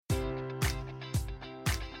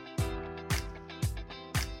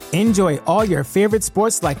Enjoy all your favorite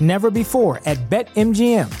sports like never before at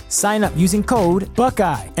BetMGM. Sign up using code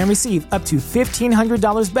Buckeye and receive up to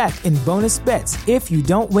 $1,500 back in bonus bets if you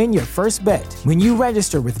don't win your first bet. When you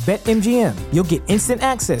register with BetMGM, you'll get instant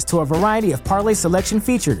access to a variety of parlay selection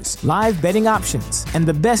features, live betting options, and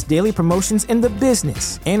the best daily promotions in the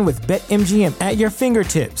business. And with BetMGM at your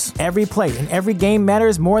fingertips, every play and every game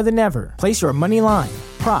matters more than ever. Place your money line,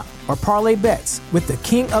 prop, or parlay bets with the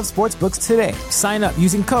king of sportsbooks today. Sign up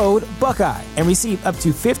using code Buckeye and receive up to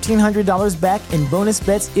 $1,500 back in bonus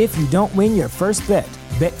bets if you don't win your first bet.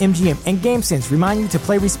 BetMGM and GameSense remind you to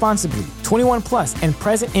play responsibly. 21 plus and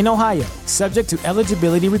present in Ohio, subject to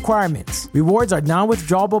eligibility requirements. Rewards are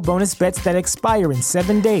non-withdrawable bonus bets that expire in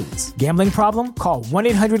 7 days. Gambling problem? Call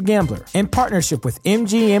 1-800-GAMBLER. In partnership with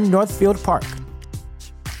MGM Northfield Park.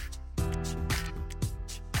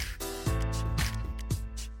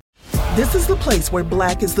 This is the place where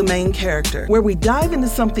Black is the main character, where we dive into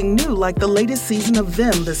something new like the latest season of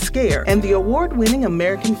Them, The Scare, and the award-winning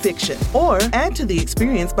American Fiction. Or add to the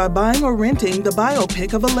experience by buying or renting the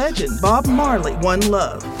biopic of a legend, Bob Marley, One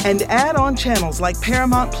Love. And add on channels like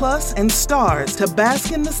Paramount Plus and Stars to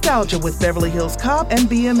bask in nostalgia with Beverly Hills Cop and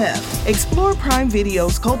BMF. Explore Prime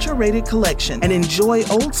Video's culture-rated collection and enjoy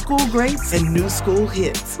old school greats and new school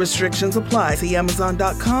hits. Restrictions apply. See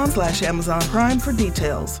Amazon.com/Amazon Prime for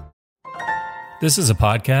details. This is a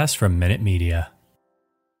podcast from Minute Media.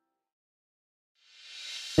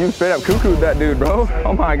 You straight up cuckooed that dude, bro.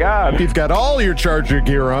 Oh my God. You've got all your Charger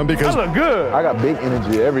gear on because I look good. I got big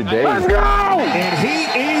energy every day. Let's go! And he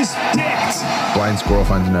is dicked. Blind squirrel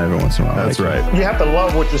finds a nut every once in a while. That's right. You have to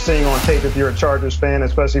love what you're seeing on tape if you're a Chargers fan,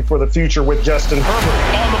 especially for the future with Justin Herbert.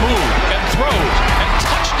 On the move and throws and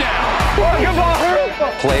touchdown.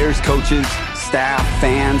 Players, coaches, staff,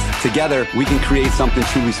 fans, together we can create something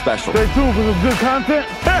truly special. Stay tuned for some good content.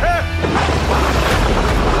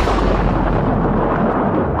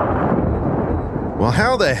 Well,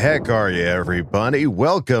 how the heck are you, everybody?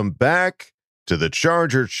 Welcome back to the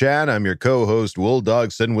Charger Chat. I'm your co-host, Wool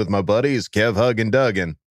Dog, sitting with my buddies, Kev, Hug, and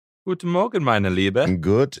Duggan. Guten Morgen, meine Liebe.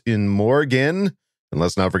 Guten Morgen. And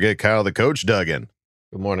let's not forget Kyle, the coach, Duggan.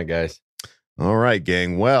 Good morning, guys. All right,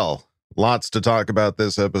 gang. Well, lots to talk about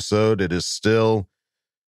this episode. It is still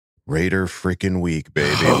Raider freaking week,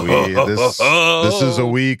 baby. This is a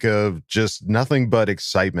week of just nothing but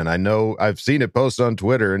excitement. I know I've seen it posted on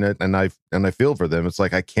Twitter, and I feel for them. It's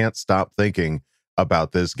like I can't stop thinking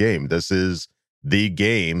about this game. This is the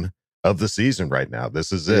game of the season right now.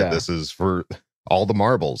 This is it. Yeah. This is for all the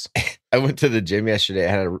marbles. I went to the gym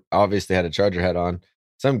yesterday. I obviously had a Charger hat on.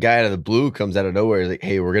 Some guy out of the blue comes out of nowhere. He's like,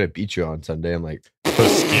 "Hey, we're gonna beat you on Sunday." I'm like,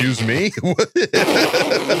 "Excuse me?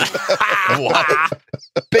 What?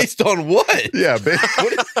 Based on what? Yeah.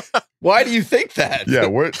 Why do you think that? Yeah,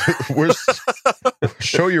 we're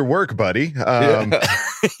show your work, buddy.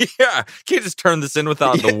 Yeah, can't just turn this in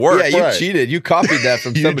without the work. Yeah, you cheated. You copied that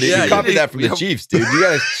from somebody. You copied that from the Chiefs, dude. You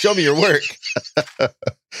gotta show me your work.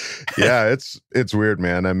 Yeah, it's weird,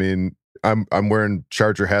 man. I mean, I'm wearing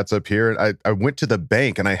Charger hats up here, and I went to the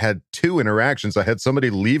bank and I had 2 interactions. I had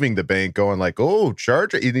somebody leaving the bank going like, "Oh,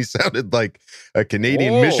 Charger," and he sounded like a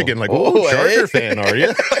Canadian Michigan, like, "Oh, Charger fan, are you?"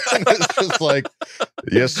 And it's just like,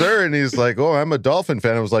 "Yes, sir." And he's like, "Oh, I'm a Dolphin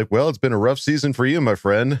fan." I was like, "Well, it's been a rough season for you, my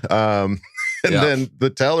friend." Then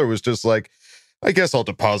the teller was just like, "I guess I'll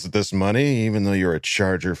deposit this money, even though you're a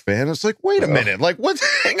Charger fan." It's like, wait a minute, like what's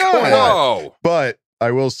going on? But I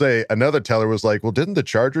will say another teller was like, "Well, didn't the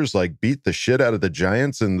Chargers like beat the shit out of the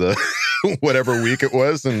Giants in the whatever week it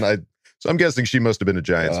was?" And so I'm guessing she must have been a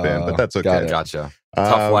Giants fan, but that's okay. Gotcha.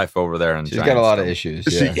 Tough life over there. And she's got a lot of issues.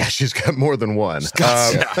 Yeah. She's got more than one.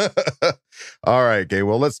 All right, okay.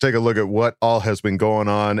 Well, let's take a look at what all has been going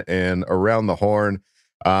on and around the horn.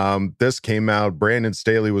 This came out. Brandon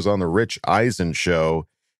Staley was on the Rich Eisen show,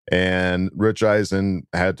 and Rich Eisen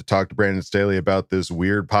had to talk to Brandon Staley about this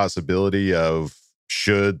weird possibility of,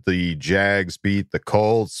 should the Jags beat the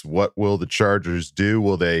Colts, what will the Chargers do?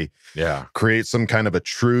 Will they create some kind of a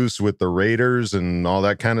truce with the Raiders and all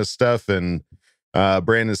that kind of stuff? And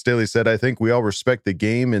Brandon Staley said, "I think we all respect the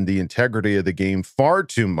game and the integrity of the game far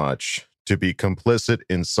too much to be complicit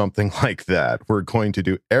in something like that. We're going to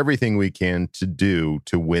do everything we can to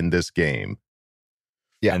win this game."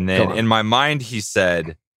 Yeah. And then in my mind, he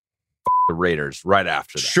said, the Raiders right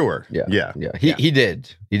after that. Sure. Yeah. He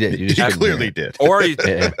did. He clearly did. Or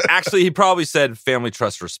actually, he probably said family,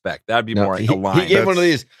 trust, respect. That'd be more aligned. He gave one of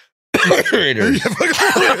these Raiders.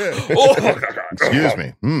 Excuse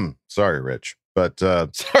me. Sorry, Rich. But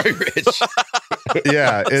sorry, Rich.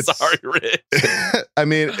 Yeah, it's sorry, Rich. I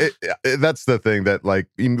mean, that's the thing that, like,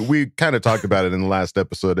 we kind of talked about it in the last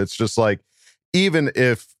episode. It's just like, even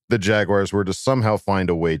if the Jaguars were to somehow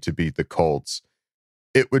find a way to beat the Colts,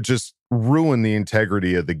 it would just ruin the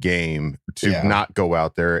integrity of the game to not go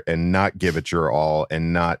out there and not give it your all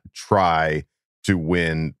and not try to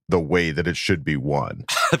win the way that it should be won.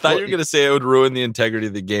 I thought you were going to say it would ruin the integrity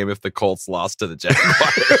of the game if the Colts lost to the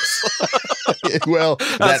Jaguars. Well,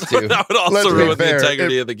 that would also ruin the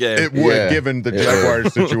integrity of the game. It would, given the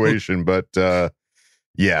Jaguars situation. But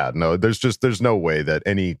no, there's no way that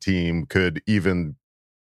any team could even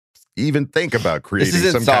think about creating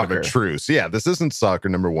some kind of a truce. Yeah, this isn't soccer,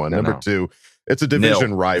 number one. Number two, it's a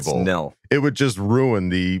division rival. It would just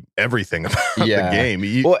ruin everything about the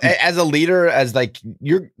game. Well, as a leader,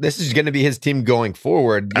 this is going to be his team going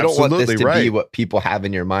forward. You don't want this to be what people have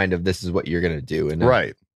in your mind of this is what you're going to do. In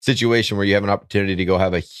a situation where you have an opportunity to go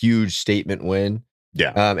have a huge statement win.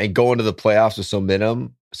 Yeah. And go into the playoffs with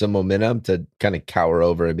some momentum to kind of cower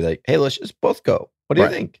over and be like, hey, let's just both go. What do you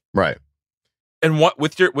think? Right. And what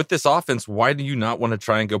with this offense, why do you not want to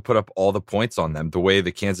try and go put up all the points on them the way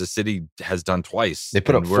the Kansas City has done twice? They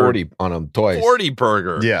put up 40 on them twice. 40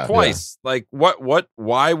 burger. Twice. Yeah. Like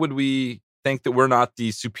why would we think that we're not the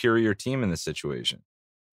superior team in this situation?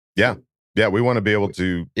 Yeah. Yeah, we want to be able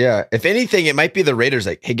to. Yeah. If anything, it might be the Raiders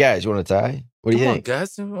like, hey guys, you want to tie? What do you think?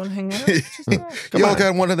 Guys, you want to hang out? Y'all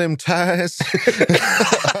got one of them ties.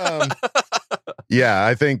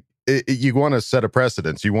 I think you want to set a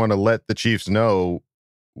precedence. You want to let the Chiefs know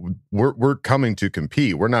we're coming to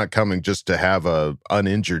compete. We're not coming just to have a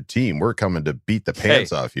uninjured team. We're coming to beat the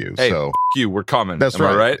pants off you. Hey, so you, we're coming. That's Am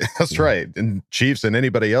I right. That's right. And Chiefs and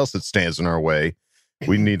anybody else that stands in our way,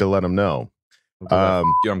 we need to let them know.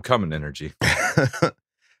 I'm coming energy.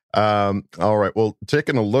 All right. Well,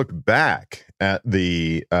 taking a look back at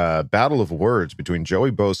the battle of words between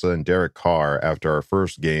Joey Bosa and Derek Carr after our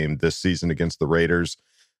first game this season against the Raiders.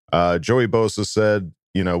 Joey Bosa said,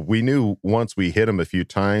 we knew once we hit him a few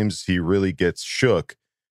times, he really gets shook.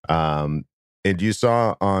 And you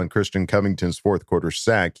saw on Christian Covington's fourth quarter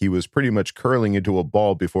sack, he was pretty much curling into a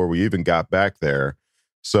ball before we even got back there.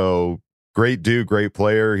 So great dude, great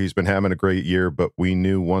player. He's been having a great year, but we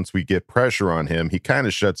knew once we get pressure on him, he kind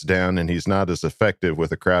of shuts down and he's not as effective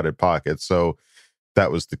with a crowded pocket. So that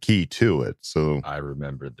was the key to it. So I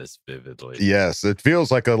remember this vividly. Yes, it feels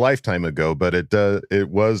like a lifetime ago, but it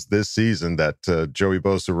was this season that Joey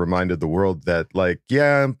Bosa reminded the world that,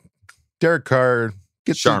 Derek Carr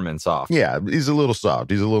gets Charmin soft. Yeah, he's a little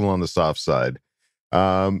soft. He's a little on the soft side.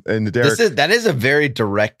 And Derek, that is a very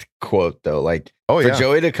direct quote, though. For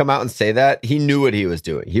Joey to come out and say that, he knew what he was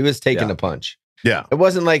doing. He was taking a punch. Yeah, it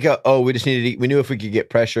wasn't like we just needed. We knew if we could get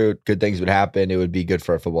pressure, good things would happen. It would be good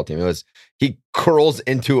for our football team. It was he curls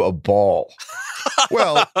into a ball.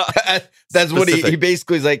 Well, that's what he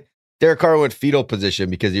basically is like. Derek Carr went fetal position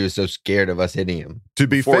because he was so scared of us hitting him. To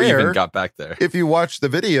be Before fair, he even got back there, if you watch the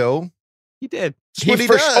video, he did. He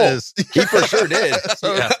for sure did.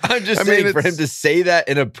 I'm just saying, for him to say that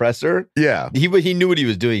in a presser, he knew what he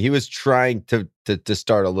was doing. He was trying to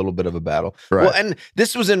start a little bit of a battle. Right. Well, and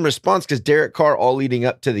this was in response because Derek Carr, all leading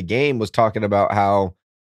up to the game, was talking about how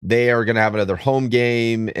they are going to have another home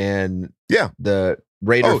game, and the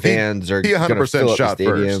Raider fans are going to fill up the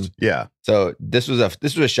stadium. First. Yeah. So this was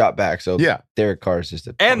a shot back. So Derek Carr is just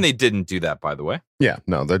and they didn't do that, by the way. Yeah,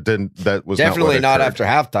 no, that didn't. That was definitely not after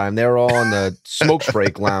halftime. They were all in the smoke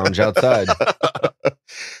break lounge outside,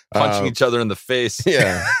 punching each other in the face.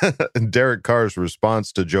 Yeah. Derek Carr's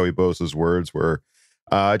response to Joey Bosa's words were,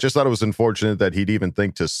 "I just thought it was unfortunate that he'd even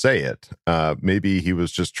think to say it. Maybe he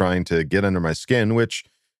was just trying to get under my skin, which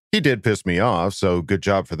he did piss me off. So good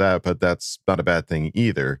job for that. But that's not a bad thing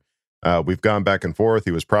either. We've gone back and forth.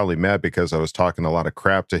 He was probably mad because I was talking a lot of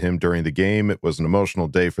crap to him during the game. It was an emotional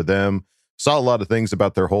day for them. Saw a lot of things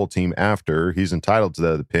about their whole team after. He's entitled to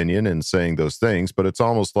that opinion and saying those things, but it's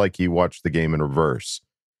almost like he watched the game in reverse,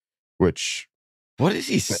 which... What is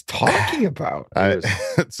he talking about?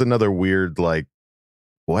 It's another weird, what?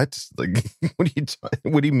 What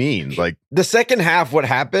do you mean? The second half, what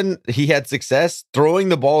happened? He had success throwing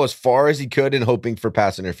the ball as far as he could and hoping for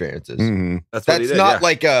pass interferences. Mm-hmm. That's what he did, not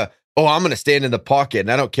like I'm going to stand in the pocket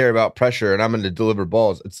and I don't care about pressure and I'm going to deliver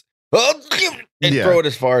balls. It's throw it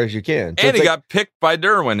as far as you can. So and he got picked by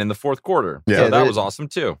Derwin in the fourth quarter. Yeah, so that was awesome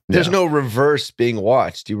too. There's no reverse being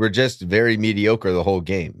watched. You were just very mediocre the whole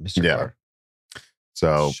game, Mr. Carr.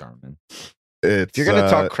 So if you're going to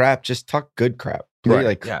talk crap, just talk good crap.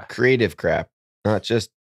 Creative crap, not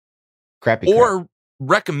just crappy crap.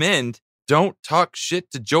 Recommend don't talk shit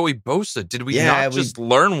to Joey Bosa. Did we not just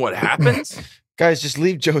learn what happens? Guys, just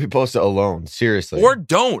leave Joey Bosa alone. Seriously. Or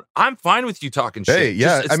don't. I'm fine with you talking shit. Hey,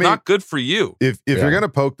 yeah. It's not good for you. If you're going to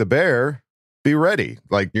poke the bear, be ready.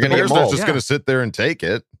 Like, you're going to get not mauled. just going to sit there and take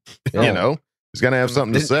it. Yeah. You know, he's going to have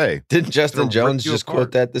something to say. Didn't Justin Jones just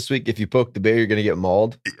quote that this week? If you poke the bear, you're going to get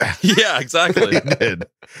mauled. Yeah, exactly. He did.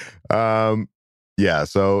 Yeah,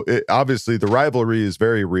 so obviously the rivalry is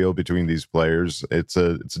very real between these players. It's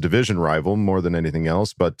a division rival more than anything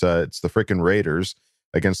else, but it's the freaking Raiders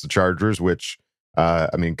against the Chargers, which I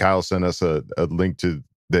mean, Kyle sent us a link to.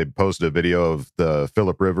 They posted a video of the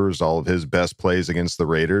Phillip Rivers, all of his best plays against the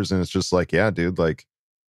Raiders, and it's just like, yeah, dude, like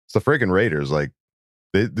it's the freaking Raiders. Like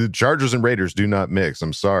the Chargers and Raiders do not mix.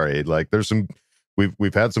 I'm sorry. Like there's some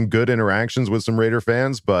we've had some good interactions with some Raider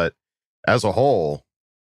fans, but as a whole.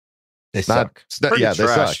 They suck. Yeah, they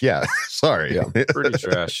suck. Yeah, sorry. Yeah, pretty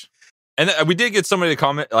trash. And we did get somebody to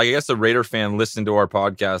comment, like I guess a Raider fan listened to our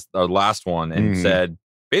podcast, our last one, and said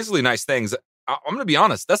basically nice things. I'm going to be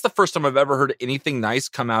honest. That's the first time I've ever heard anything nice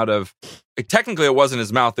come out of. Like, technically, it wasn't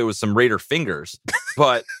his mouth. It was some Raider fingers,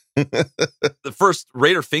 but the first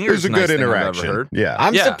Raider fingers. It was a good interaction. I've ever heard. Yeah,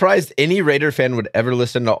 I'm surprised any Raider fan would ever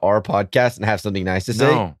listen to our podcast and have something nice to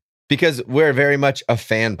say. No. Because we're very much a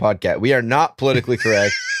fan podcast. We are not politically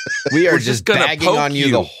correct. We are just bagging on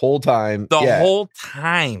you the whole time. The whole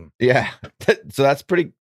time. Yeah. So that's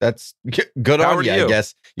good on you, I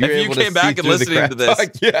guess. If you came back and listening to this,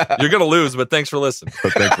 you're going to lose, but thanks for listening.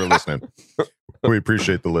 But thanks for listening. We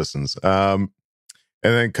appreciate the listens. And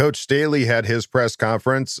then Coach Staley had his press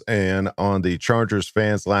conference, and on the Chargers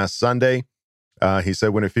fans last Sunday, he said,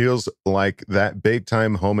 when it feels like that big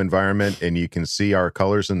time home environment and you can see our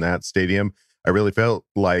colors in that stadium, I really felt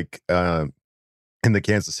like in the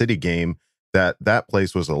Kansas City game that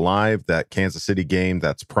place was alive. That Kansas City game,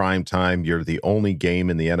 that's prime time. You're the only game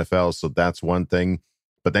in the NFL. So that's one thing.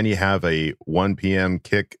 But then you have a 1 p.m.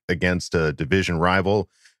 kick against a division rival.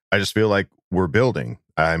 I just feel like we're building.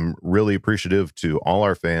 I'm really appreciative to all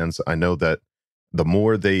our fans. I know that the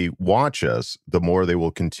more they watch us, the more they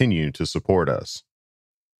will continue to support us.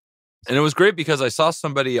 And it was great because I saw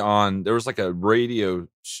somebody there was like a radio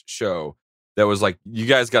show that was like, you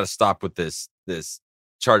guys got to stop with this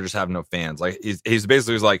Chargers have no fans. Like he's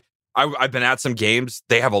basically was like, I've been at some games.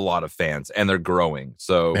 They have a lot of fans and they're growing.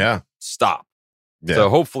 So stop. Yeah. So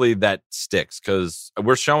hopefully that sticks because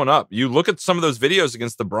we're showing up. You look at some of those videos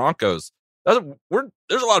against the Broncos. There's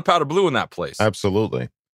a lot of powder blue in that place. Absolutely.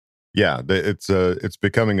 Yeah, it's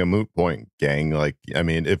becoming a moot point, gang. Like, I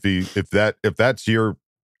mean, if that's your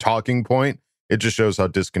talking point, it just shows how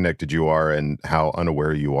disconnected you are and how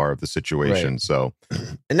unaware you are of the situation. Right. So,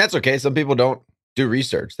 and that's okay. Some people don't do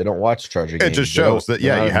research; they don't watch Charger games. It just shows that you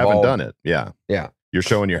haven't done it. Yeah, you're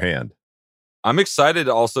showing your hand. I'm excited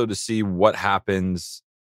also to see what happens,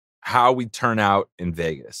 how we turn out in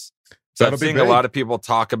Vegas. So I'm seeing a lot of people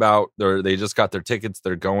talk about they just got their tickets,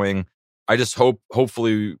 they're going. I just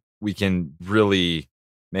hopefully we can really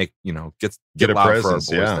make, get a loud presence,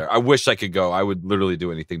 for our boys there. I wish I could go. I would literally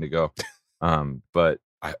do anything to go. But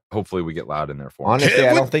hopefully we get loud in there for them. Honestly,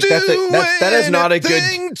 I don't think that is not a good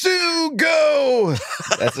thing to go.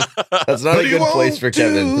 That's not a good place for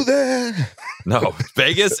Kevin. No,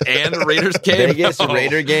 Vegas and Raiders game. Vegas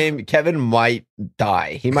Raider game. Kevin might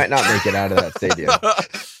die. He might not make it out of that stadium.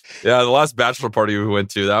 Yeah, the last bachelor party we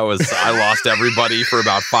went to, I lost everybody for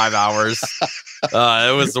about 5 hours.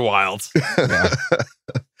 It was wild.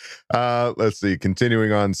 Let's see.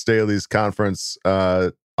 Continuing on Staley's conference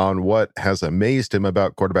on what has amazed him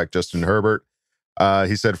about quarterback Justin Herbert.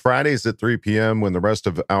 He said, Fridays at 3 p.m. when the rest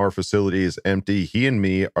of our facility is empty, he and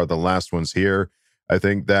me are the last ones here. I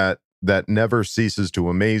think that never ceases to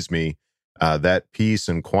amaze me. That peace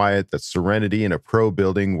and quiet, that serenity in a pro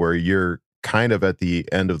building where you're kind of at the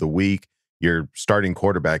end of the week, your starting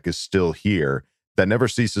quarterback is still here. That never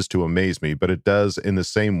ceases to amaze me, but it does in the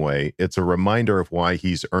same way. It's a reminder of why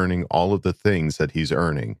he's earning all of the things that he's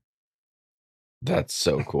earning. That's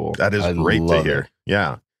so cool. That is great to hear.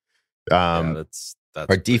 Yeah. That's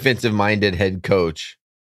our defensive-minded head coach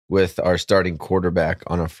with our starting quarterback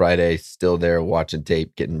on a Friday, still there watching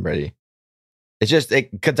tape, getting ready. It's just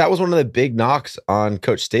because that was one of the big knocks on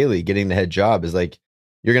Coach Staley getting the head job is like,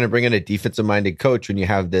 you're going to bring in a defensive-minded coach when you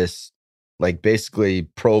have this, like, basically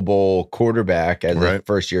Pro Bowl quarterback as a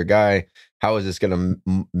first-year guy. How is this going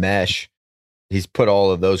to mesh? He's put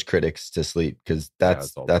all of those critics to sleep because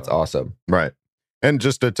that's awesome. Right. And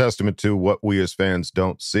just a testament to what we as fans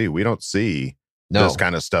don't see. We don't see this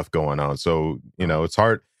kind of stuff going on. So, it's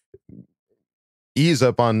hard. Ease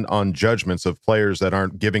up on judgments of players that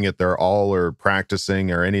aren't giving it their all or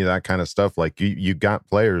practicing or any of that kind of stuff. Like you got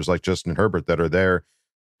players like Justin Herbert that are there,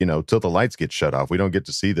 till the lights get shut off. We don't get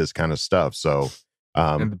to see this kind of stuff. So,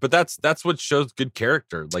 but that's what shows good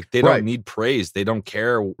character. Like they don't need praise. They don't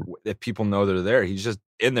care if people know they're there. He's just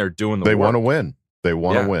in there doing the work. They want to win. They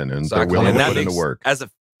want to win, and they're willing to put in the work. As a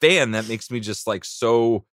fan, that makes me just like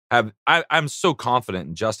so. I'm so confident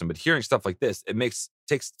in Justin, but hearing stuff like this, takes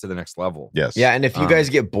it to the next level. Yes. Yeah, and if you guys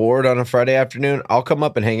get bored on a Friday afternoon, I'll come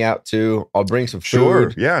up and hang out too. I'll bring some food.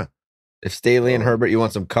 Sure. Yeah. If Staley and Herbert, you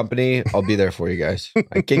want some company, I'll be there for you guys.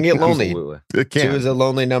 I can get lonely. Absolutely. It can. 2 is a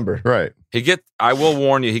lonely number. Right. I will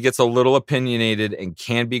warn you, he gets a little opinionated and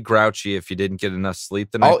can be grouchy if you didn't get enough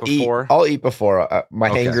sleep the night before. I'll eat before.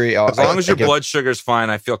 Hangry. As long as your blood sugar's fine,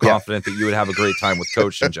 I feel confident that you would have a great time with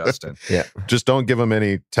Coach and Justin. Yeah. Just don't give him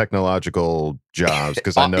any technological jobs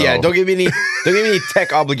because I know. Yeah, don't give me any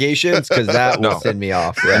tech obligations because that will send me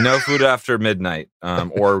off. Yeah. No food after midnight,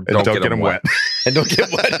 or don't get them wet. And don't get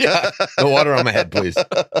wet. Yeah. No water on my head, please.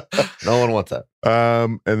 No one wants that.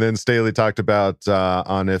 And then Staley talked about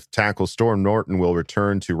on if tackle Storm Norton will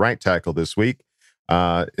return to right tackle this week.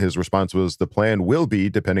 His response was, the plan will be,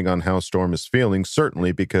 depending on how Storm is feeling,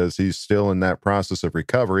 certainly because he's still in that process of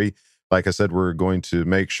recovery. Like I said, we're going to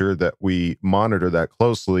make sure that we monitor that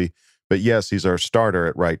closely. But yes, he's our starter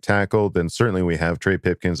at right tackle. Then certainly we have Trey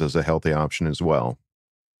Pipkins as a healthy option as well.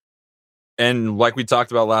 And like we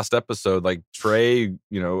talked about last episode, like Trey,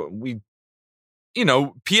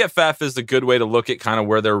 PFF is a good way to look at kind of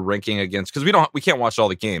where they're ranking against, because we can't watch all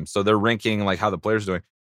the games, so they're ranking like how the players are doing.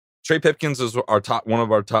 Trey Pipkins is one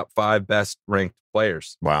of our top 5 best ranked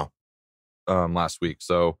players. Wow. Last week,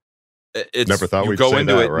 so it's never thought we'd go say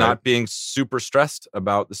into that, it right? Not being super stressed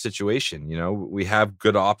about the situation. We have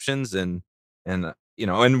good options and we're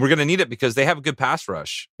going to need it because they have a good pass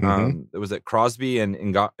rush. It was at Crosby and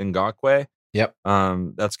Ngakoue. Yep.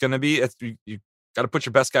 That's going to be, you got to put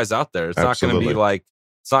your best guys out there. It's not going to be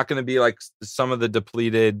like some of the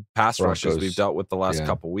depleted pass rushes we've dealt with the last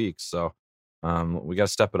couple weeks. So we got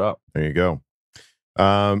to step it up. There you go.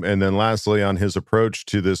 And then lastly, on his approach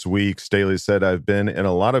to this week, Staley said, I've been in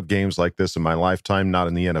a lot of games like this in my lifetime, not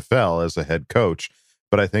in the NFL as a head coach.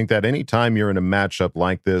 But I think that anytime you're in a matchup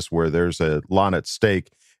like this where there's a lot at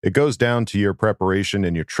stake, it goes down to your preparation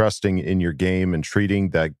and your trusting in your game and treating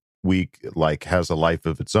that week like has a life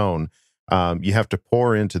of its own. You have to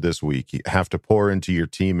pour into this week. You have to pour into your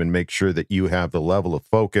team and make sure that you have the level of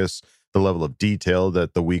focus, the level of detail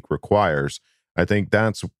that the week requires. I think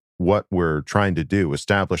that's what we're trying to do,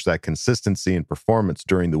 establish that consistency and performance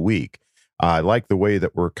during the week. I like the way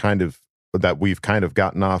that we've kind of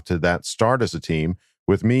gotten off to that start as a team.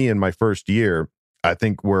 With me in my first year, I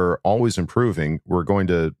think we're always improving. We're going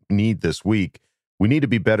to need this week. We need to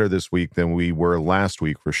be better this week than we were last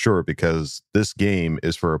week for sure, because this game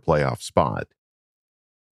is for a playoff spot.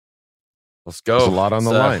 Let's go. There's a lot on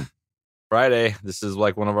the line. Friday. This is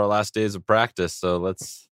like one of our last days of practice. So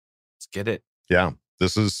let's get it. Yeah.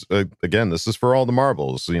 This is, again, this is for all the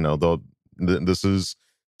marbles, this is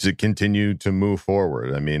to continue to move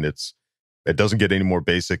forward. I mean, it doesn't get any more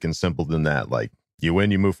basic and simple than that. Like, you win,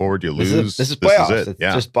 you move forward, you lose. This is playoffs. This is it.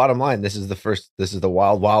 It's just bottom line. This is the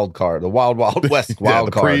wild card, the wild west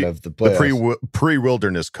wild card of the playoffs. The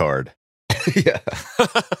pre-wilderness card. Yeah.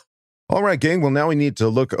 All right, gang. Well, now we need to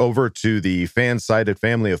look over to the fan-sided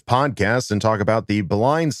family of podcasts and talk about the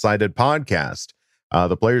Blind-Sided podcast.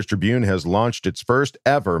 The Players Tribune has launched its first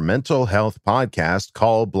ever mental health podcast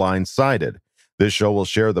called Blind-Sided. This show will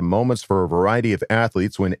share the moments for a variety of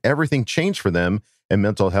athletes when everything changed for them and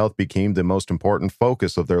mental health became the most important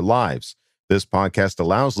focus of their lives. This podcast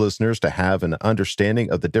allows listeners to have an understanding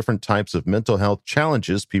of the different types of mental health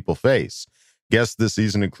challenges people face. Guests this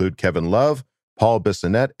season include Kevin Love, Paul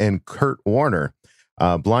Bissonnette, and Kurt Warner.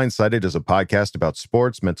 Blind-Sided is a podcast about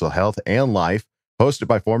sports, mental health, and life, hosted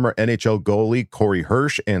by former NHL goalie Corey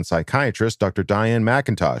Hirsch and psychiatrist Dr. Diane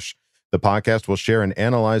McIntosh. The podcast will share and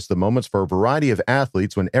analyze the moments for a variety of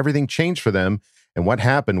athletes when everything changed for them and what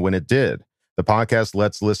happened when it did. The podcast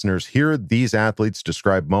lets listeners hear these athletes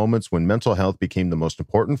describe moments when mental health became the most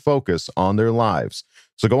important focus on their lives.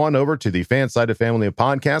 So go on over to the Fan-Sided family of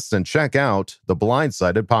podcasts and check out the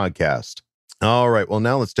Blind-Sided podcast. All right, well,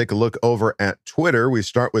 now let's take a look over at Twitter. We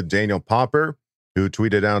start with Daniel Popper, who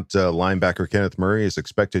tweeted out linebacker Kenneth Murray is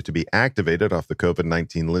expected to be activated off the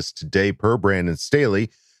COVID-19 list today per Brandon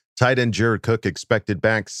Staley. Tight end Jared Cook expected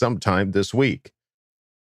back sometime this week.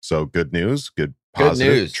 So good news, good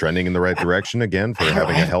positive, news. Trending in the right direction again for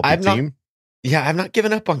having a healthy team. I've not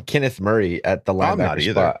given up on Kenneth Murray at the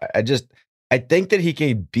linebacker spot. I think that he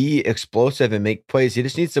can be explosive and make plays. He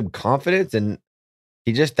just needs some confidence, and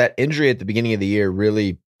that injury at the beginning of the year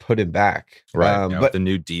really put him back. Right. But the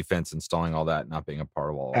new defense, installing all that, not being a part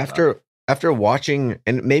of all after watching,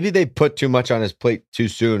 and maybe they put too much on his plate too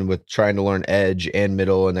soon with trying to learn edge and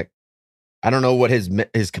middle, and I don't know what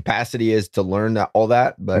his capacity is to learn all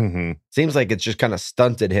that, but seems like it's just kind of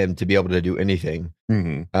stunted him to be able to do anything.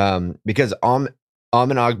 Because Amin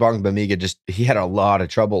Ogbongbemiga he had a lot of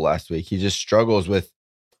trouble last week. He just struggles with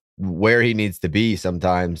where he needs to be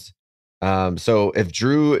sometimes. So if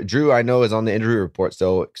Drew I know is on the injury report,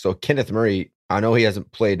 so Kenneth Murray, I know he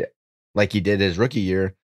hasn't played like he did his rookie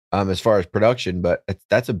year as far as production, but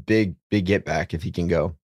that's a big get back if he can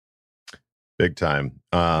go. Big time.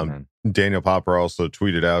 Daniel Popper also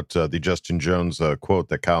tweeted out the Justin Jones quote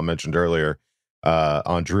that Kyle mentioned earlier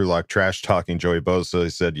on Drew Lock trash talking Joey Bosa. He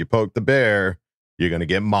said, "You poke the bear, you're going to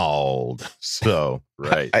get mauled." So,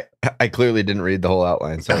 right. I clearly didn't read the whole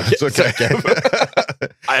outline, so it's okay.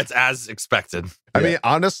 It's as expected. I mean,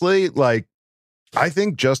 honestly, like, I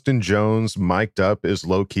think Justin Jones mic'd up is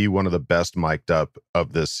low key one of the best mic'd up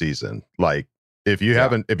of this season. Like, if you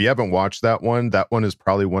haven't watched that one is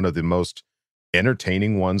probably one of the most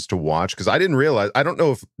entertaining ones to watch, because I didn't realize, I don't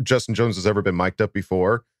know if Justin Jones has ever been mic'd up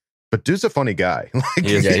before, but dude's a funny guy. Like,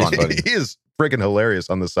 he is freaking hilarious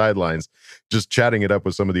on the sidelines, just chatting it up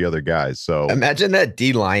with some of the other guys. So imagine that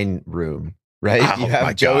D-line room, right? You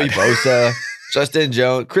have Joey Bosa, Justin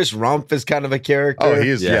Jones, Chris Rumph is kind of a character. Oh,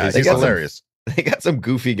 he's hilarious. They got some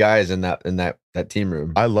goofy guys in that team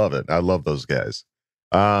room. I love it. I love those guys.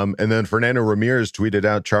 And then Fernando Ramirez tweeted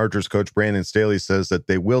out, Chargers coach Brandon Staley says that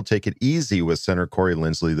they will take it easy with center Corey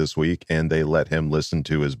Linsley this week, and they let him listen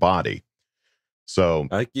to his body. So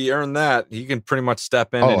I think he earned that. He can pretty much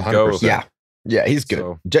step in and 100%. go. Yeah, he's good.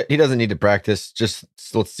 So, he doesn't need to practice. Just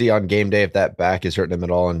let's see on game day if that back is hurting him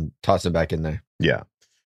at all and toss him back in there. Yeah.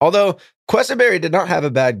 Although Quessenberry did not have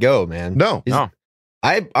a bad go, man. No.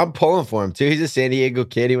 I'm pulling for him too. He's a San Diego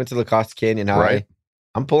kid. He went to La Costa Canyon High. Right.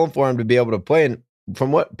 I'm pulling for him to be able to play. And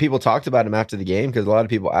from what people talked about him after the game, because a lot of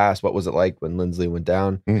people asked, what was it like when Linsley went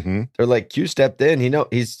down? They're like, Q stepped in.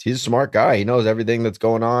 He's a smart guy. He knows everything that's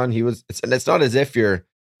going on. It's not as if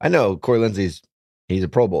I know Corey Linsley's, he's a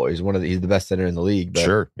Pro Bowler. He's he's the best center in the league. But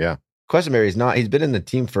sure. Yeah. Quessenberry's not. He's been in the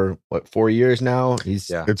team for 4 years now.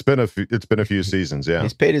 It's been a few seasons. Yeah.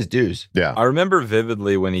 He's paid his dues. Yeah. I remember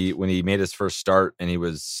vividly when he made his first start and he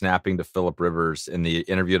was snapping to Phillip Rivers and they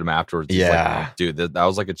interviewed him afterwards. He's like, dude, that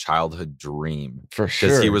was like a childhood dream for sure.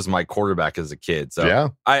 Because he was my quarterback as a kid. So yeah.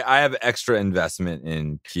 I have extra investment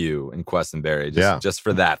in Q and Quessenberry just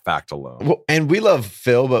for that fact alone. Well, and we love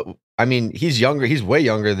Phil, but I mean, he's younger. He's way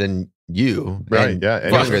younger than you, right? Yeah,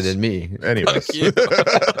 younger than me. Anyways,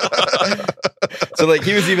 so like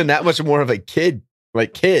he was even that much more of a kid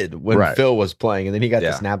when Phil was playing, and then he got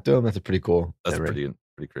to snap to him. That's pretty cool. That's pretty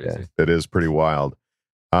crazy. Yeah. It is pretty wild.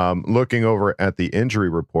 Looking over at the injury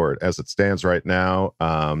report as it stands right now,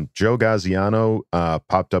 Joe Gaziano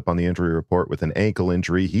popped up on the injury report with an ankle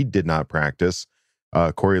injury. He did not practice.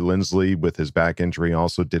 Corey Linsley with his back injury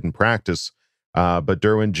also didn't practice. But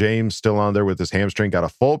Derwin James still on there with his hamstring, got a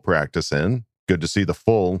full practice in. Good to see the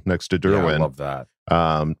full next to Derwin. Yeah, I love that.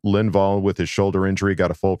 Linval with his shoulder injury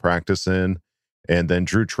got a full practice in. And then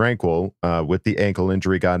Drew Tranquill with the ankle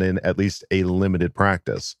injury got in at least a limited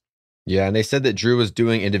practice. Yeah, and they said that Drew was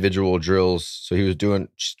doing individual drills. So he was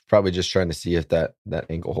probably just trying to see if that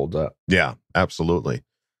ankle holds up. Yeah, absolutely.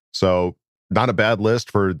 So not a bad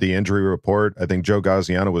list for the injury report. I think Joe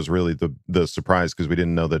Gaziano was really the surprise because we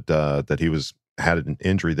didn't know that he had an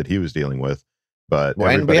injury that he was dealing with. But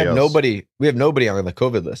and we have nobody on the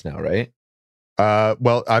COVID list now, right?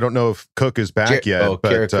 Well, I don't know if Cook is back yet,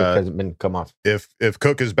 but Cook hasn't been come off. If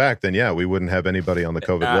Cook is back, then yeah, we wouldn't have anybody on the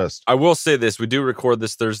COVID list. I will say this: we do record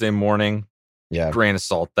this Thursday morning. Yeah, grain of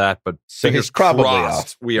salt that, but so fingers probably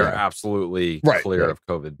crossed, off. We are absolutely clear of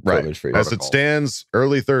COVID. Right, COVID-free as it stands,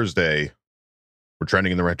 early Thursday. We're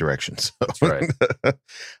trending in the right direction. So. That's right.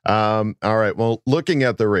 All right. Well, looking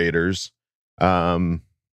at the Raiders,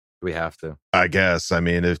 we have to. I guess. I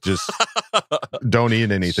mean, if just don't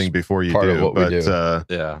eat anything before you do. But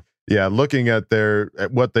yeah. Looking at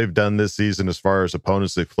what they've done this season as far as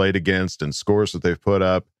opponents they've played against and scores that they've put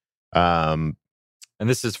up. And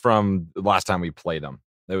this is from the last time we played them.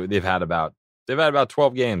 They've had about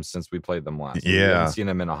 12 games since we played them last. Yeah, we haven't seen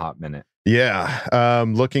them in a hot minute. Yeah.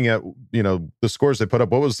 Looking at, the scores they put up,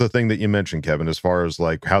 what was the thing that you mentioned, Kevin, as far as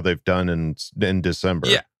like how they've done in December?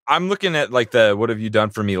 Yeah. I'm looking at like what have you done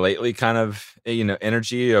for me lately kind of,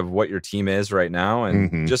 energy of what your team is right now.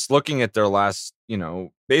 And just looking at their last,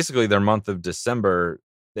 basically their month of December,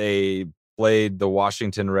 they played the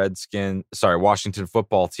Washington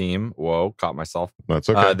football team. Whoa, caught myself. That's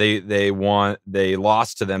okay. They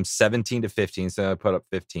lost to them 17-15. So I put up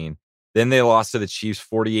 15. Then they lost to the Chiefs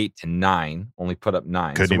 48-9, only put up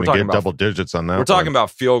 9. Couldn't even get double digits on that. We're talking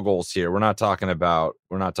about field goals here. We're not talking about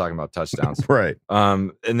touchdowns. Right.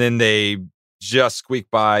 And then they just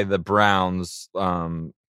squeaked by the Browns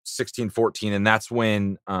 16-14, and that's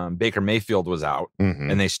when Baker Mayfield was out,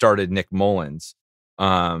 and they started Nick Mullins.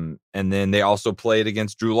 And then they also played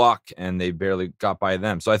against Drew Lock, and they barely got by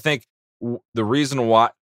them. So I think the reason why,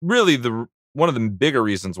 really one of the bigger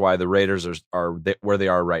reasons why the Raiders are where they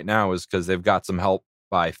are right now is because they've got some help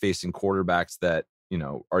by facing quarterbacks that,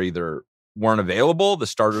 are either weren't available, the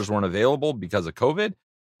starters weren't available because of COVID,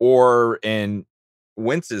 or in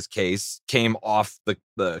Wentz's case, came off the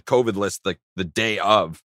COVID list the day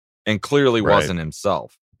of and clearly wasn't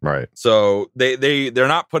himself. Right. So they're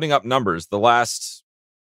not putting up numbers. The last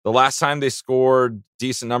time they scored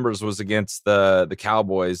decent numbers was against the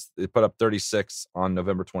Cowboys. They put up 36 on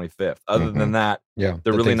November 25th. Other than that, they're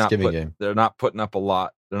really not. They're not putting up a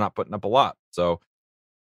lot. They're not putting up a lot. So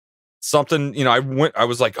something, I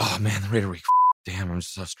was like, oh man, the Raider week. Damn, I'm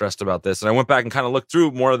just so stressed about this. And I went back and kind of looked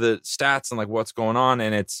through more of the stats and like what's going on.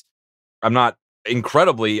 And I'm not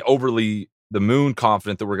incredibly overly the moon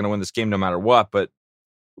confident that we're going to win this game no matter what. But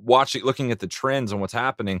looking at the trends and what's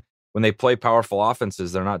happening. When they play powerful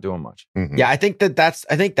offenses, they're not doing much. Yeah, I think that's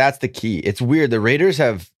the key. It's weird. The Raiders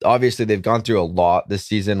they've gone through a lot this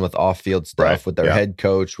season with off-field stuff, with their head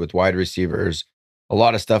coach, with wide receivers, a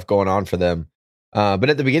lot of stuff going on for them. But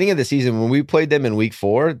at the beginning of the season, when we played them in week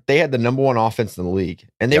 4, they had the number 1 offense in the league,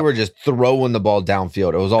 and they were just throwing the ball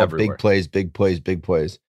downfield. It was all everywhere. Big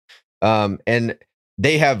plays. And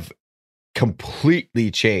they have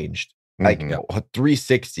completely changed,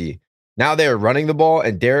 360. Now they're running the ball,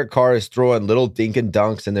 and Derek Carr is throwing little dink and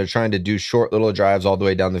dunks, and they're trying to do short little drives all the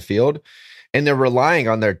way down the field. And they're relying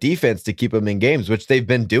on their defense to keep them in games, which they've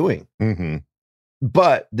been doing.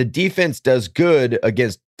 But the defense does good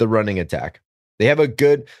against the running attack. They have a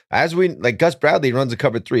good, Gus Bradley runs a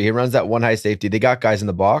cover 3. He runs that one high safety. They got guys in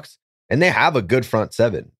the box, and they have a good front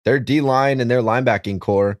 7. Their D-line and their linebacking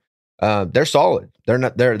core, they're solid.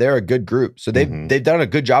 They're a good group. So they've done a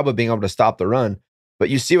good job of being able to stop the run. But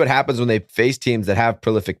you see what happens when they face teams that have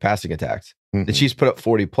prolific passing attacks. The Chiefs put up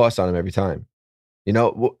 40 plus on them every time.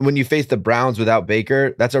 When you face the Browns without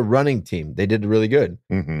Baker, that's a running team. They did really good.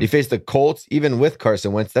 You face the Colts, even with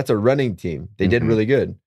Carson Wentz, that's a running team. They did really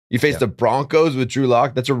good. You face the Broncos with Drew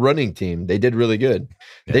Lock, that's a running team. They did really good.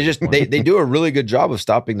 They do a really good job of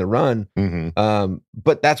stopping the run.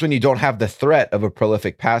 But that's when you don't have the threat of a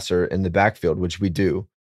prolific passer in the backfield, which we do.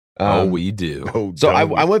 We do. So I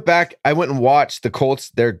went back. I went and watched the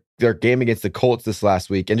Colts, their game against the Colts this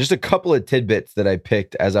last week, and just a couple of tidbits that I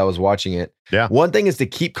picked as I was watching it. Yeah. One thing is to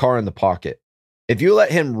keep Carr in the pocket. If you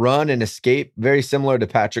let him run and escape, very similar to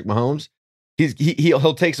Patrick Mahomes,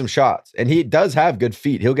 he'll take some shots, and he does have good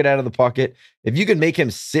feet. He'll get out of the pocket. If you can make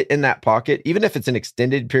him sit in that pocket, even if it's an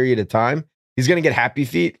extended period of time, he's going to get happy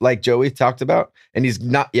feet, like Joey talked about, and he's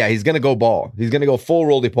going to go ball. He's going to go full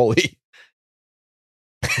roly-poly.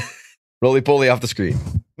 Roly-poly off the screen.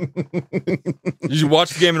 You should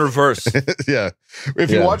watch the game in reverse. Yeah.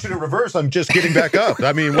 If you watch it in reverse, I'm just getting back up.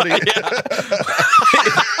 I mean, what do you...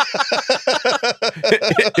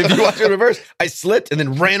 If you watch it in reverse, I slipped and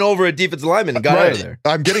then ran over a defensive lineman and got out of there.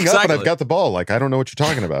 I'm getting up and I've got the ball. I don't know what you're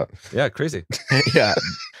talking about. Yeah, crazy. Yeah.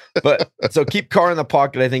 But so keep Carr in the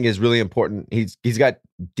pocket, I think, is really important. He's got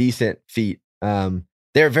decent feet.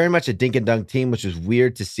 They're very much a dink and dunk team, which is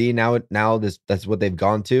weird to see now. That's what they've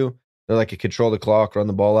gone to. They're like a control the clock, run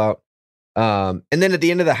the ball out. And then at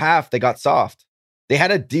the end of the half, they got soft. They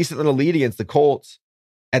had a decent little lead against the Colts.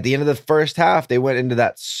 At the end of the first half, they went into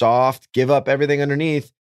that soft, give up everything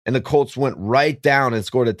underneath, and the Colts went right down and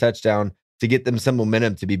scored a touchdown to get them some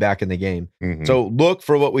momentum to be back in the game. So look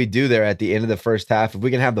for what we do there at the end of the first half. If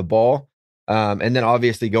we can have the ball, and then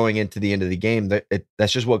obviously going into the end of the game,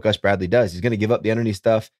 that's just what Gus Bradley does. He's going to give up the underneath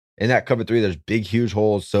stuff. In that cover 3, there's big, huge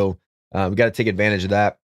holes. So we got to take advantage of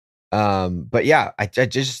that. But yeah, I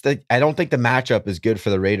don't think the matchup is good for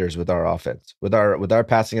the Raiders with our offense, with our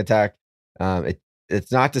passing attack. It's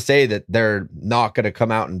not to say that they're not going to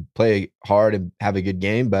come out and play hard and have a good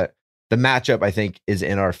game, but the matchup, I think, is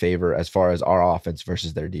in our favor as far as our offense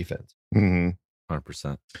versus their defense.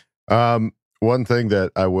 100%. One thing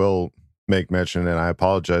that I will make mention, and I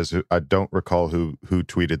apologize, I don't recall who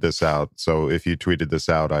tweeted this out. So if you tweeted this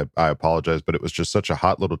out, I apologize, but it was just such a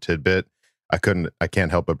hot little tidbit. I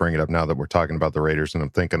can't help but bring it up now that we're talking about the Raiders and I'm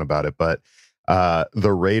thinking about it. But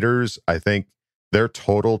the Raiders, I think their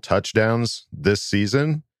total touchdowns this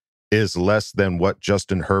season is less than what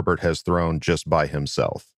Justin Herbert has thrown just by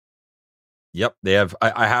himself. Yep, they have.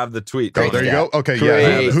 I have the tweet. Oh, there you go. Okay,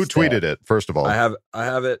 yeah. Who tweeted it? First of all, I have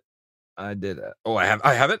it. I did it. Oh, I have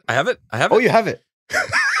it. Oh, you have it.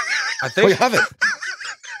 I think you have it.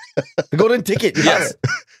 The golden ticket. Yes.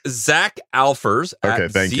 Zach Alfers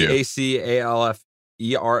at thank you.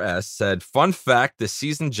 CACALFERS said, fun fact, this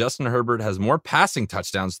season Justin Herbert has more passing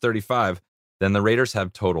touchdowns, 35, than the Raiders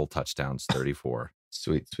have total touchdowns, 34.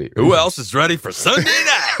 Sweet. Who else is ready for Sunday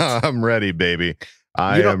night? I'm ready, baby.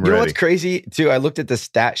 I am ready. You know what's crazy, too? I looked at the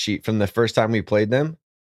stat sheet from the first time we played them.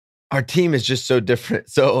 Our team is just so different.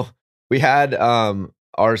 So we had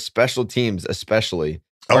our special teams, especially.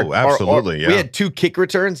 Absolutely. We had 2 kick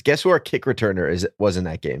returns. Guess who our kick returner was in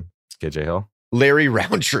that game? KJ Hill. Larry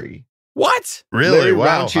Roundtree. What? Really? Larry wow.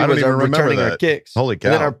 Roundtree was our returning our kicks. Holy cow.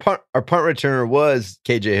 And then our punt returner was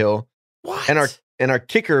KJ Hill. What? And our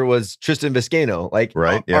kicker was Tristan Vizcaino. Like,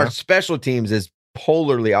 our special teams is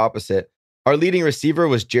polarly opposite. Our leading receiver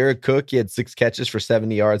was Jared Cook. He had 6 catches for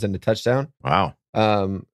 70 yards and a touchdown. Wow.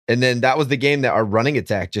 And then that was the game that our running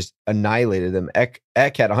attack just annihilated them. Eck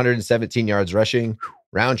had 117 yards rushing.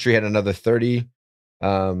 Roundtree had another 30.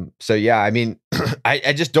 So yeah, I mean,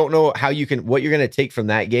 I just don't know what you're going to take from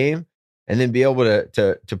that game and then be able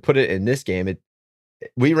to put it in this game.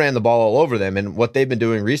 We ran the ball all over them, and what they've been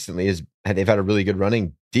doing recently is they've had a really good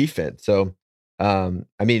running defense. So, I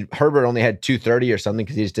mean, Herbert only had 230 or something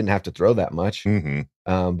because he just didn't have to throw that much. Mm-hmm.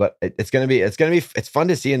 But it's fun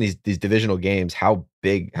to see in these divisional games how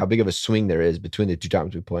big of a swing there is between the 2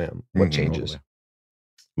 times we play them. What changes?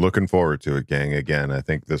 Looking forward to it, gang. Again, I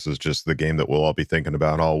think this is just the game that we'll all be thinking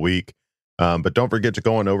about all week. But don't forget to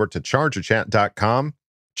go on over to chargerchat.com.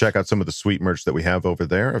 Check out some of the sweet merch that we have over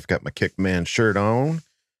there. I've got my Kickman shirt on.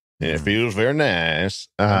 It feels very nice.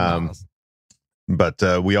 But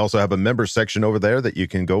we also have a member section over there that you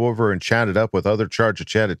can go over and chat it up with other Charger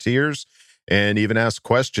Chatteteers and even ask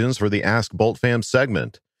questions for the Ask Bolt Fam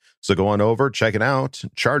segment. So go on over, check it out,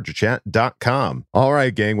 chargerchat.com. All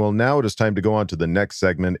right, gang. Well, now it is time to go on to the next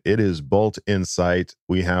segment. It is Bolt Insight.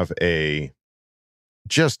 We have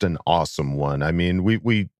just an awesome one. I mean,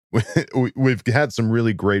 we've had some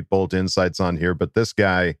really great Bolt Insights on here, but this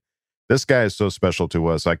guy is so special to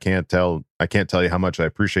us. I can't tell you how much I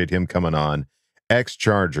appreciate him coming on.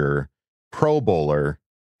 Ex-Charger, Pro Bowler,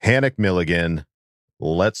 Hannick Milligan.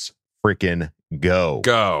 Let's freaking go.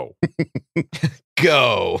 Go.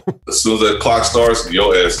 As soon as that clock starts,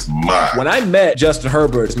 your ass is mine. When I met Justin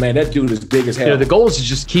Herbert, man, that dude is big as hell. The goal is to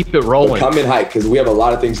just keep it rolling. Come in hype because we have a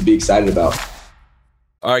lot of things to be excited about.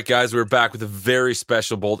 All right, guys, we're back with a very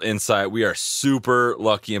special Bolt Insight. We are super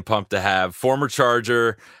lucky and pumped to have former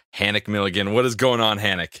Charger, Hannick Milligan. What is going on,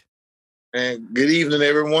 Hannick? Man, good evening,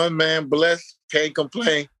 everyone. Man, blessed. Can't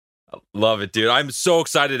complain. Love it, dude. I'm so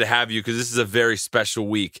excited to have you because this is a very special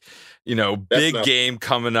week. You know, big game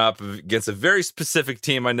coming up against a very specific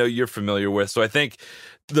team I know you're familiar with. So I think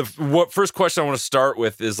first question I want to start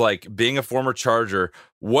with is, like, being a former Charger,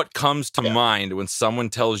 what comes to mind when someone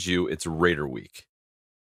tells you it's Raider week?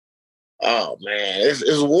 Oh, man,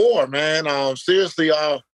 it's war, man. Seriously,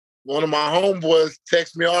 one of my homeboys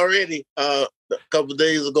texted me already a couple of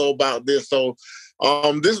days ago about this. So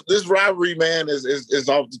this rivalry, man, is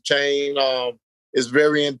off the chain. It's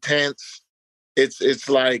very intense. It's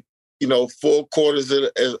like, you know, 4 quarters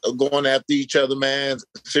of going after each other, man.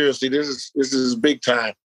 Seriously, this is big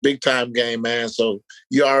time game, man. So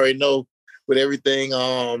you already know with everything,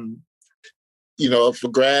 you know, up for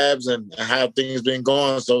grabs and how things been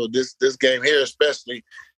going. So this game here, especially,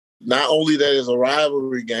 not only that it's a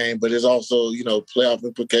rivalry game, but it's also, you know, playoff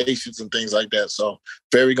implications and things like that. So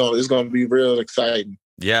it's going to be real exciting.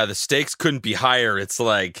 Yeah, the stakes couldn't be higher. It's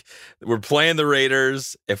like we're playing the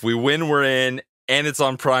Raiders. If we win, we're in. And it's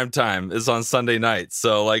on prime time. It's on Sunday night.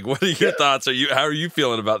 So, like, what are your thoughts? How are you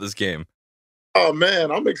feeling about this game? Oh,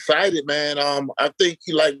 man, I'm excited, man. I think,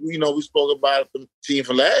 like, you know, we spoke about the team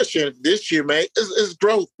for last year. This year, man, it's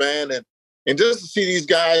growth, man. And just to see these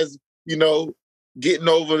guys, you know, getting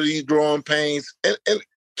over these growing pains. And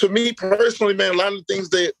to me personally, man, a lot of the things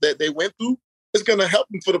that they went through is going to help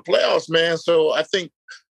them for the playoffs, man. So I think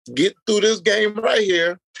get through this game right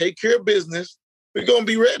here, take care of business. We're going to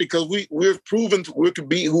be ready because we've proven we could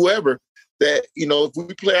beat whoever. That, you know, if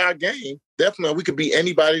we play our game, definitely we could beat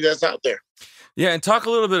anybody that's out there. Yeah, and talk a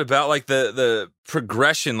little bit about, like, the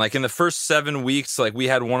progression. Like, in the first 7 weeks, like, we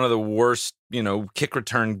had one of the worst, you know, kick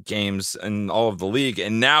return games in all of the league,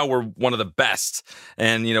 and now we're one of the best.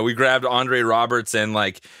 And, you know, we grabbed Andre Roberts, and,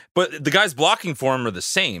 like, but the guys blocking for him are the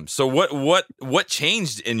same. So what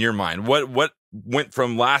changed in your mind? What went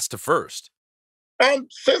from last to first?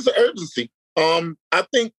 Sense of urgency. I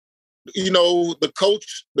think, you know, the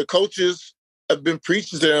coaches have been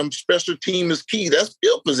preaching to them, special team is key. That's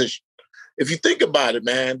field position. If you think about it,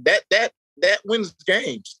 man, that that wins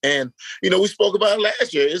games. And, we spoke about it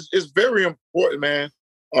last year. It's very important, man,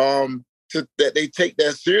 that they take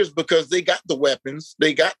that serious because they got the weapons.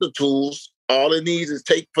 They got the tools. All it needs is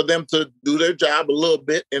for them to do their job a little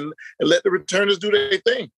bit and let the returners do their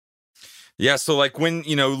thing. Yeah, so like when,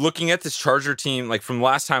 looking at this Charger team, like from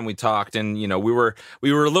last time we talked and, we were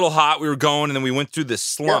a little hot, we were going, and then we went through this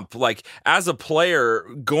slump. Yeah. Like as a player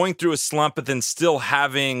going through a slump, but then still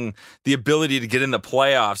having the ability to get in the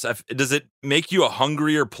playoffs, does it make you a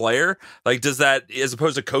hungrier player? Like does that, as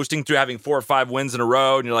opposed to coasting through having 4 or 5 wins in a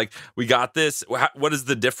row and you're like, we got this? What is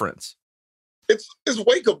the difference? It's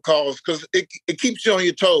wake-up calls because it keeps you on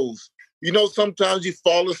your toes. Sometimes you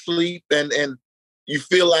fall asleep and you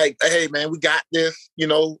feel like, hey, man, we got this,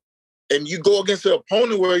 and you go against an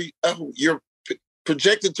opponent where you're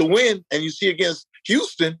projected to win and you see against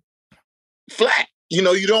Houston flat. You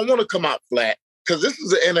don't want to come out flat because this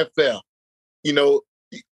is the NFL.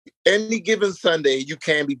 Any given Sunday, you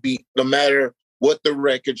can be beat no matter what the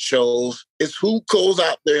record shows. It's who goes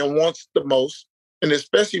out there and wants the most. And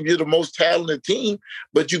especially if you're the most talented team,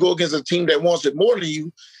 but you go against a team that wants it more than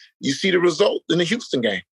you, you see the result in the Houston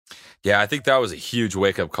game. Yeah, I think that was a huge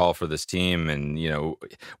wake-up call for this team. And,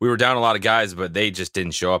 we were down a lot of guys, but they just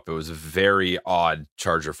didn't show up. It was very odd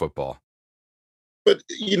Charger football. But,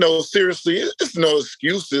 seriously, it's no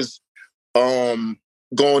excuses going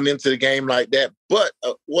into the game like that. But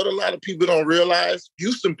what a lot of people don't realize,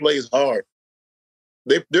 Houston plays hard.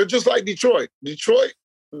 They're just like Detroit. Detroit,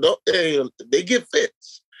 they get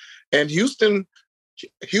fits. And Houston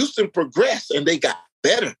progressed, and they got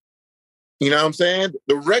better. You know what I'm saying?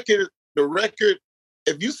 The record,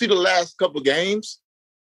 if you see the last couple of games,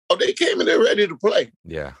 they came in there ready to play.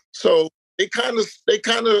 Yeah. So they kind of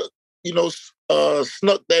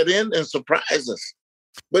snuck that in and surprised us.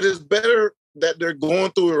 But it's better that they're going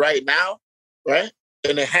through it right now, right?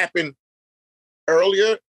 And it happened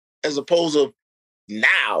earlier as opposed to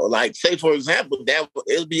now. Like, say, for example,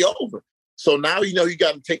 it'll be over. So now, you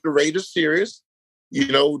got to take the Raiders serious,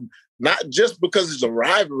 not just because it's a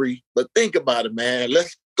rivalry, but think about it, man.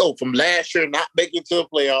 Let's go from last year not making it to the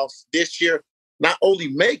playoffs, this year not only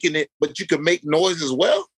making it, but you can make noise as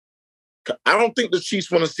well. I don't think the Chiefs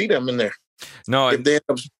want to see them in there. No,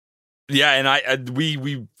 yeah, and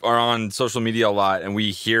we are on social media a lot, and we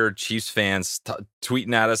hear Chiefs fans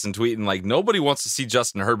tweeting at us and tweeting like nobody wants to see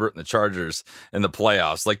Justin Herbert and the Chargers in the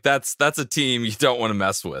playoffs. Like that's a team you don't want to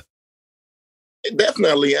mess with.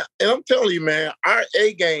 Definitely, and I'm telling you, man, our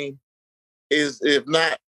A game is, if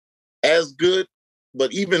not as good,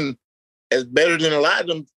 but even as better than a lot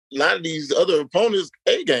of these other opponents'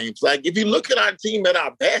 A games. Like if you look at our team at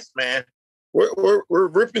our best, man, we're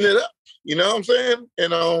ripping it up. You know what I'm saying?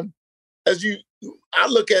 And I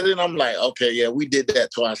look at it and I'm like, okay, yeah, we did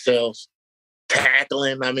that to ourselves.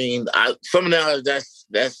 Tackling, I mean, some of that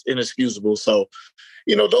that's inexcusable. So,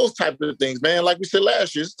 those type of things, man. Like we said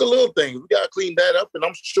last year, it's the little things. We got to clean that up, and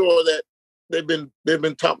I'm sure that they've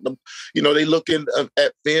been talking. They looking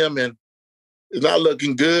at film and it's not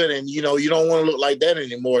looking good, and you don't want to look like that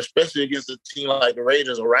anymore, especially against a team like the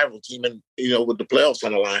Raiders, a rival team, and with the playoffs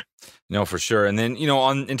on the line. No, for sure. And then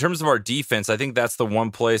in terms of our defense, I think that's the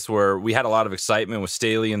one place where we had a lot of excitement with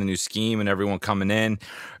Staley and the new scheme and everyone coming in.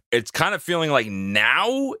 It's kind of feeling like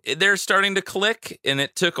now they're starting to click, and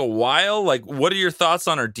it took a while. Like, what are your thoughts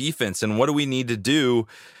on our defense, and what do we need to do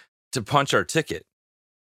to punch our ticket?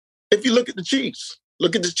 If you look at the Chiefs,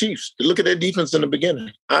 look at their defense in the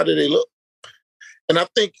beginning. How did they look? And I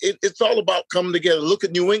think it's all about coming together. Look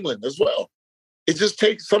at New England as well.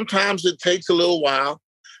 Sometimes it takes a little while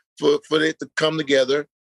for it to come together.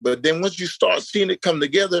 But then once you start seeing it come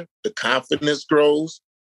together, the confidence grows.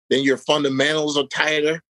 Then your fundamentals are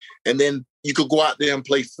tighter. And then you could go out there and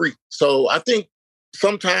play free. So I think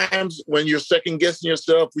sometimes when you're second guessing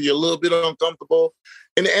yourself, when you're a little bit uncomfortable,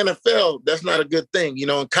 in the NFL, that's not a good thing.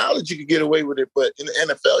 In college, you could get away with it, but in the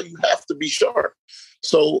NFL, you have to be sharp.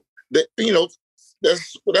 So that,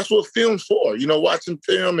 that's what film's for. Watching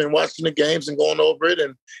film and watching the games and going over it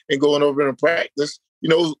and going over it in practice. In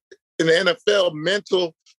the NFL,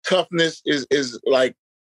 mental toughness is like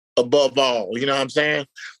above all. You know what I'm saying?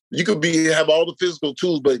 You could have all the physical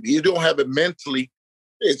tools, but if you don't have it mentally,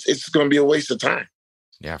 it's going to be a waste of time.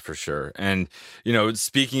 Yeah, for sure. And,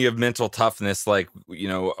 speaking of mental toughness, like,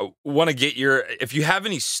 want to get if you have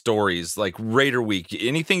any stories like Raider Week,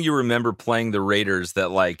 anything you remember playing the Raiders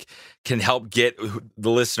that like can help get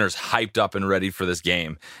the listeners hyped up and ready for this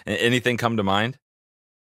game. Anything come to mind?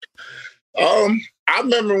 I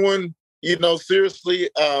remember when, seriously,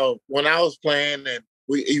 when I was playing and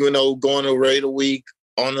we, going to Raider Week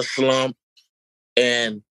on the slump,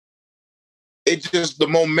 and it's just the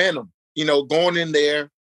momentum. going in there,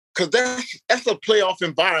 because that's a playoff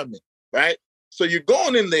environment, right? So you're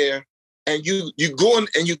going in there and you go in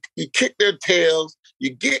and you kick their tails, you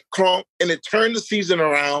get crunk, and it turned the season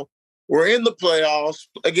around. We're in the playoffs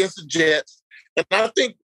against the Jets. And I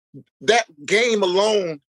think that game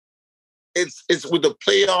alone, it's with the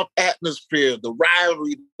playoff atmosphere, the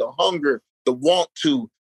rivalry, the hunger, the want to,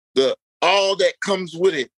 all that comes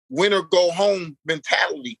with it, win or go home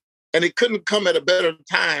mentality. And it couldn't come at a better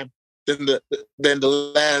time than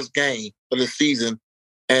the last game of the season.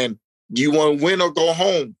 And you want to win or go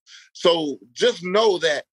home. So just know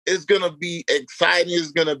that it's going to be exciting.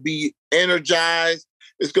 It's going to be energized.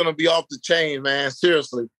 It's going to be off the chain, man.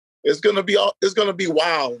 Seriously. It's going to be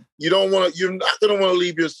wild. You're not going to want to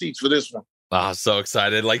leave your seats for this one. Oh, so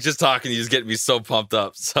excited. Like, just talking to you is getting me so pumped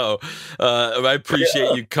up. So I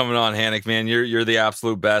appreciate you coming on, Hanik, man. You're the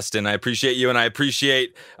absolute best, and I appreciate you, and I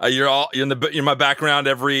appreciate you're my background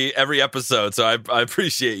every episode. So I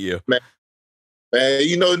appreciate you. Man,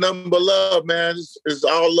 nothing but love, man. It's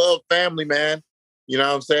all love, family, man. You know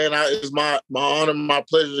what I'm saying? It's my honor, my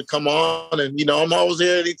pleasure to come on, and I'm always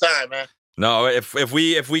here anytime, man. No, if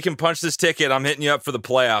we can punch this ticket, I'm hitting you up for the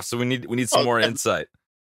playoffs. So we need some more insight.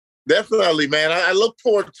 Definitely, man. I look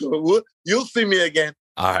forward to it. You'll see me again.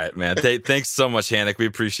 All right, man. Thanks so much, Hanik. We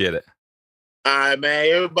appreciate it. All right, man.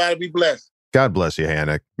 Everybody be blessed. God bless you,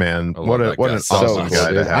 Hanik, man. What an awesome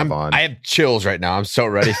guy to have on. I have chills right now. I'm so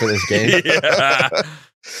ready for this game.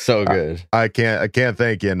 So good. I can't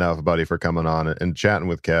thank you enough, buddy, for coming on and chatting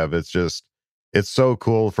with Kev. It's so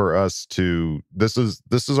cool for us to. This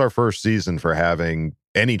is our first season for having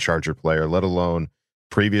any Charger player, let alone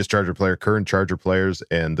previous Charger player, current Charger players,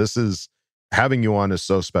 and having you on is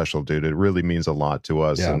so special, dude. It really means a lot to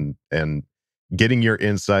us, and getting your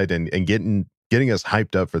insight and getting us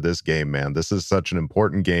hyped up for this game, man. This is such an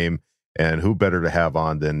important game, and who better to have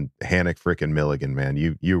on than Hanik freaking Milligan, man.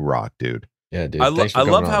 You rock, dude. Yeah, dude. I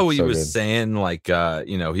love how he was saying, like,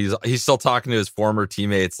 he's still talking to his former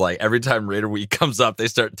teammates. Like, every time Raider Week comes up, they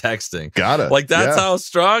start texting. Got it. Like, that's how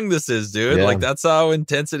strong this is, dude. Yeah. Like, that's how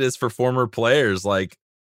intense it is for former players. Like,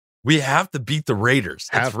 we have to beat the Raiders.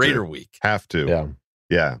 It's Raider Week. Have to.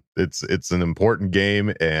 Yeah. It's an important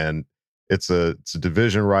game, and it's a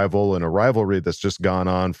division rival and a rivalry that's just gone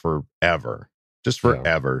on forever. Just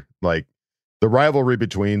forever. Yeah. Like, the rivalry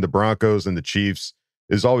between the Broncos and the Chiefs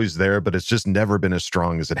is always there, but it's just never been as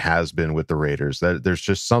strong as it has been with the Raiders. That there's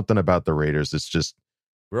just something about the Raiders. It's just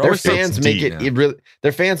their fans make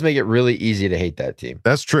it really easy to hate that team.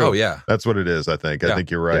 That's true. Oh yeah, that's what it is. I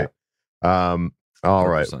think you're right. Yeah. All 100%.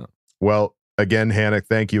 Right. Well, again, Hanik,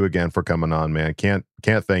 thank you again for coming on, man. Can't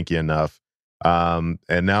thank you enough. And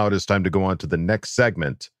now it is time to go on to the next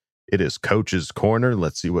segment. It is Coach's Corner.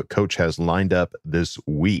 Let's see what Coach has lined up this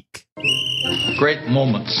week. Great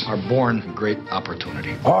moments are born from great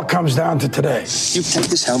opportunity. All comes down to today. You take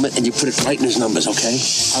this helmet and you put it right in his numbers, okay?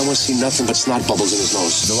 I want to see nothing but snot bubbles in his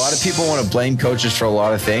nose. A lot of people want to blame coaches for a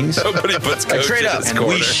lot of things. Nobody puts coaches straight up, in and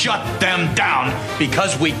corner. We shut them down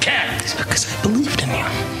because we can. It's because I believed in you.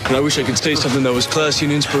 And I wish I could say something that was classy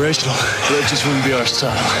and inspirational, but that just wouldn't be our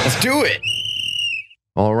style. Let's do it.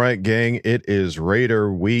 All right, gang. It is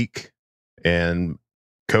Raider Week, and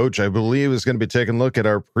Coach, I believe, is going to be taking a look at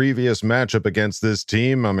our previous matchup against this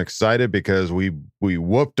team. I'm excited because we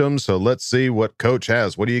whooped them. So let's see what Coach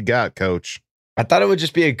has. What do you got, Coach? I thought it would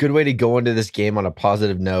just be a good way to go into this game on a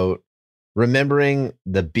positive note, remembering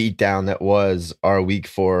the beatdown that was our Week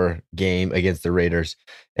 4 game against the Raiders.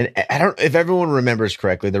 And I don't know if everyone remembers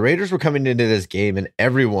correctly, the Raiders were coming into this game and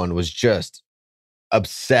everyone was just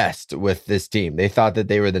obsessed with this team. They thought that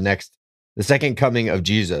they were the second coming of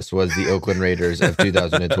Jesus was the Oakland Raiders of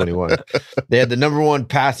 2021. They had the number one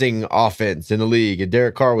passing offense in the league, and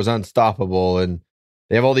Derek Carr was unstoppable. And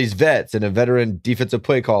they have all these vets and a veteran defensive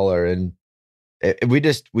play caller. And we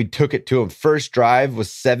took it to them. First drive was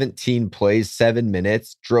 17 plays, 7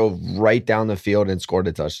 minutes, drove right down the field and scored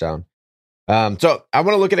a touchdown. So I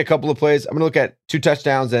want to look at a couple of plays. I'm going to look at 2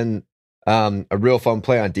 touchdowns and a real fun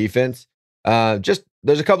play on defense.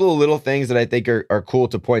 There's a couple of little things that I think are cool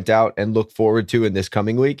to point out and look forward to in this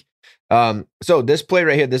coming week. So this play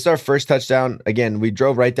right here, this is our first touchdown. Again, we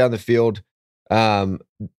drove right down the field.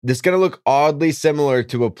 This is going to look oddly similar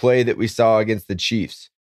to a play that we saw against the Chiefs.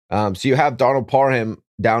 So you have Donald Parham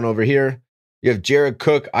down over here. You have Jared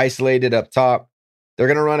Cook isolated up top. They're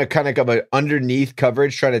going to run a kind of an underneath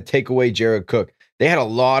coverage, trying to take away Jared Cook. They had a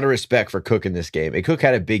lot of respect for Cook in this game. And Cook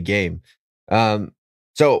had a big game.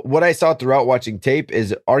 So what I saw throughout watching tape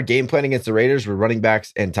is our game plan against the Raiders were running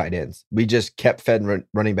backs and tight ends. We just kept fed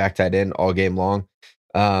running back, tight end all game long.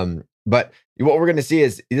 But what we're going to see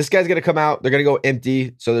is this guy's going to come out. They're going to go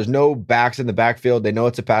empty. So there's no backs in the backfield. They know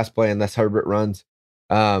it's a pass play unless Herbert runs.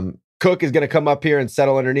 Cook is going to come up here and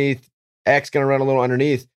settle underneath. X going to run a little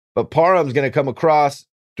underneath. But Parham's going to come across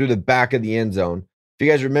through the back of the end zone. If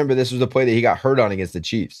you guys remember, this was the play that he got hurt on against the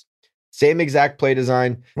Chiefs. Same exact play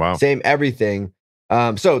design. Wow. Same everything.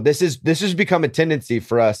 So this has become a tendency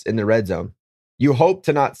for us in the red zone. You hope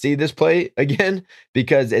to not see this play again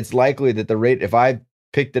because it's likely that the rate, if I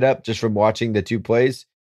picked it up just from watching the two plays,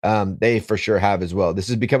 they for sure have as well. This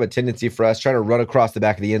has become a tendency for us trying to run across the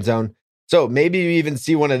back of the end zone. So maybe you even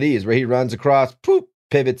see one of these where he runs across, poop,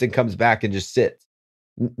 pivots and comes back and just sits.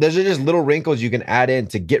 Those are just little wrinkles you can add in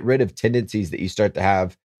to get rid of tendencies that you start to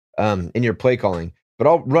have in your play calling. But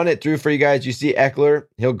I'll run it through for you guys. You see Eckler,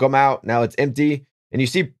 he'll come out. Now it's empty. And you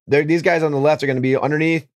see these guys on the left are going to be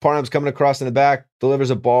underneath. Parham's coming across in the back, delivers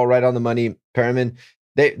a ball right on the money. Perriman,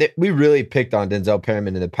 we really picked on Denzel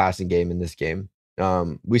Perriman in the passing game in this game.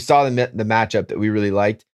 We saw the matchup that we really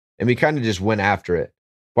liked, and we kind of just went after it.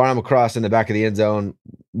 Parham across in the back of the end zone,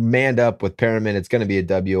 manned up with Perriman. It's going to be a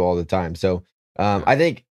W all the time. So I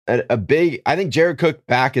think Jared Cook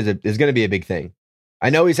back is going to be a big thing. I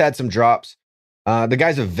know he's had some drops. The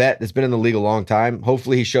guy's a vet that's been in the league a long time.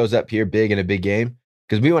 Hopefully he shows up here big in a big game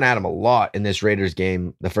because we went at him a lot in this Raiders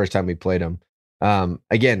game the first time we played him.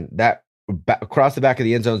 Again, that across the back of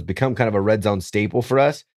the end zone has become kind of a red zone staple for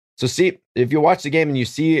us. So see, if you watch the game and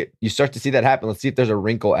you start to see that happen, let's see if there's a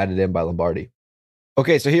wrinkle added in by Lombardi.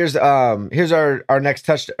 Okay, so here's our next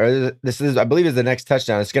touchdown. This is, I believe, is the next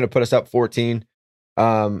touchdown. It's going to put us up 14.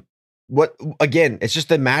 It's just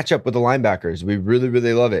the matchup with the linebackers. We really,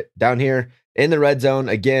 really love it. Down here in the red zone,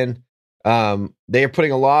 again, they're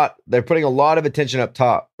putting a lot of attention up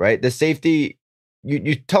top, right? The safety,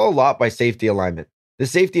 you tell a lot by safety alignment. The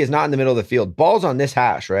safety is not in the middle of the field. Ball's on this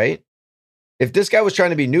hash, right? If this guy was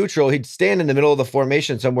trying to be neutral, he'd stand in the middle of the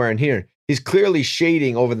formation somewhere in here. He's clearly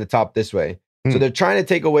shading over the top this way. So they're trying to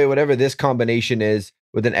take away whatever this combination is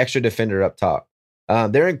with an extra defender up top.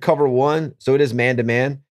 They're in cover one, so it is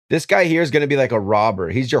man-to-man. This guy here is going to be like a robber.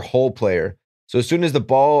 He's your hole player. So as soon as the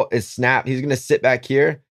ball is snapped, he's going to sit back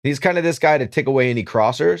here. He's kind of this guy to take away any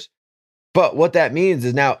crossers. But what that means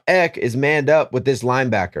is now Eck is manned up with this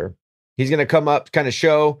linebacker. He's going to come up, kind of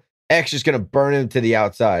show. Eck's just going to burn him to the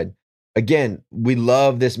outside. Again, we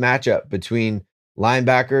love this matchup between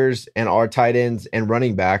linebackers and our tight ends and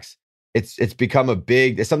running backs. It's become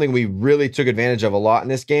it's something we really took advantage of a lot in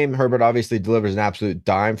this game. Herbert obviously delivers an absolute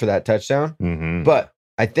dime for that touchdown. Mm-hmm. But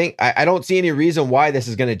I think I don't see any reason why this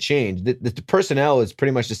is going to change. The personnel is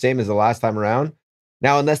pretty much the same as the last time around.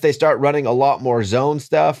 Now, unless they start running a lot more zone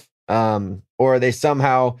stuff, or they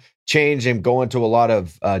somehow change and go into a lot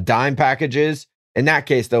of dime packages. In that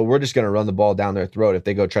case, though, we're just going to run the ball down their throat if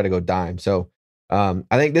they try to go dime. So I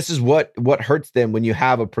think this is what hurts them when you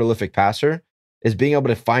have a prolific passer, is being able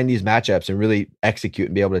to find these matchups and really execute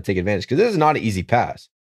and be able to take advantage. Because this is not an easy pass.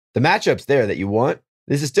 The matchups there that you want,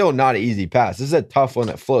 this is still not an easy pass. This is a tough one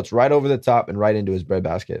that floats right over the top and right into his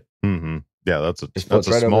breadbasket. Mm-hmm. Yeah, that's a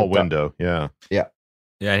small window. Yeah. Yeah.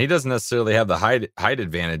 Yeah, and he doesn't necessarily have the height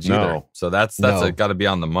advantage either. So that's got to be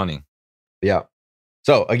on the money. Yeah.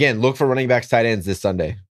 So again, look for running backs, tight ends this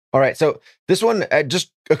Sunday. All right. So this one, this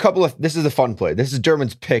is a fun play. This is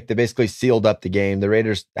Derwin's pick that basically sealed up the game. The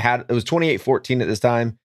Raiders it was 28-14 at this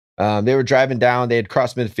time. They were driving down. They had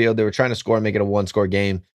crossed midfield. They were trying to score and make it a 1-score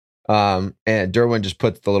game. And Derwin just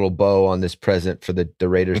puts the little bow on this present for the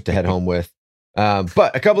Raiders to head home with.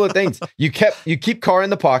 But a couple of things. You keep Carr in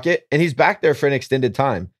the pocket, and he's back there for an extended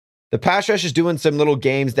time. The pass rush is doing some little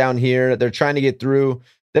games down here. They're trying to get through.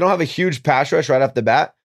 They don't have a huge pass rush right off the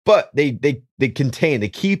bat, but they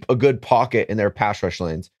keep a good pocket in their pass rush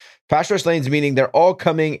lanes. Pass rush lanes meaning they're all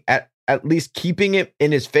coming at least keeping it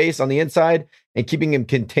in his face on the inside and keeping him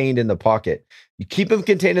contained in the pocket. You keep him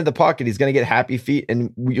contained in the pocket, he's going to get happy feet,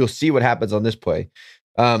 and you'll see what happens on this play.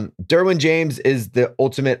 Derwin James is the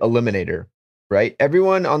ultimate eliminator, right?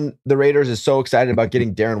 Everyone on the Raiders is so excited about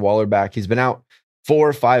getting Darren Waller back. He's been out 4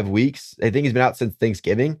 or 5 weeks. I think he's been out since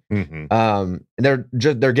Thanksgiving. Mm-hmm. And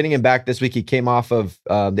they're getting him back this week. He came off of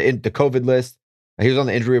the COVID list. He was on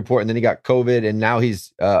the injury report, and then he got COVID, and now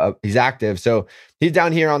he's active. So he's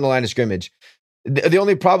down here on the line of scrimmage. The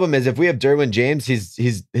only problem is if we have Derwin James, his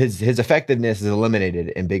effectiveness is eliminated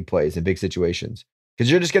in big plays and big situations,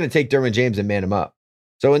 because you're just going to take Derwin James and man him up.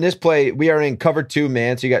 So in this play, we are in cover 2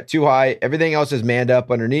 man. So you got 2 high. Everything else is manned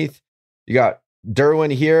up underneath. You got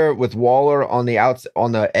Derwin here with Waller on the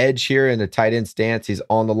edge here in the tight end stance. He's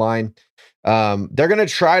on the line. They're going to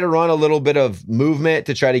try to run a little bit of movement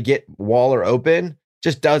to try to get Waller open.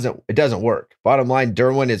 It doesn't work. Bottom line,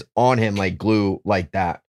 Derwin is on him like glue like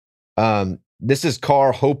that. This is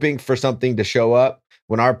Carr hoping for something to show up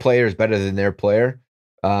when our player is better than their player.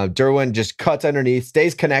 Derwin just cuts underneath,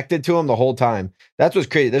 stays connected to him the whole time. That's what's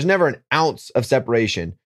crazy. There's never an ounce of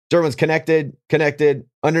separation. Derwin's connected,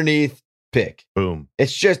 underneath, pick. Boom.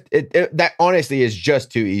 It's just, that honestly is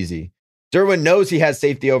just too easy. Derwin knows he has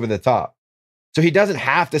safety over the top. So he doesn't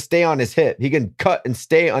have to stay on his hip. He can cut and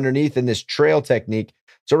stay underneath in this trail technique.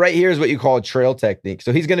 So right here is what you call a trail technique.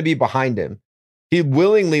 So he's going to be behind him. He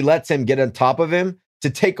willingly lets him get on top of him to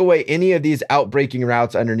take away any of these outbreaking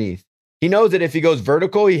routes underneath. He knows that if he goes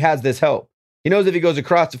vertical, he has this help. He knows if he goes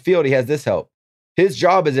across the field, he has this help. His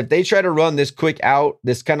job is if they try to run this quick out,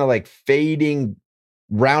 this kind of like fading,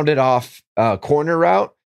 rounded off corner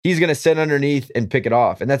route, he's going to sit underneath and pick it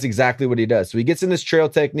off. And that's exactly what he does. So he gets in this trail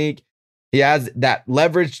technique. He has that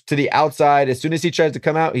leverage to the outside. As soon as he tries to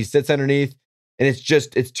come out, he sits underneath. And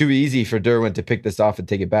it's too easy for Derwin to pick this off and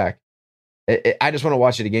take it back. I just want to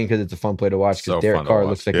watch it again because it's a fun play to watch because Derek Carr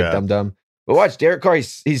looks like a dum-dum. But watch, Derek Carr,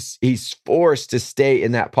 he's forced to stay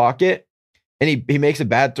in that pocket. And he makes a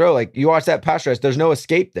bad throw. Like, you watch that pass rush, there's no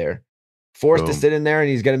escape there. Forced to sit in there, and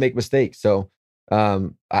he's going to make mistakes. So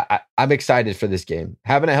I'm excited for this game.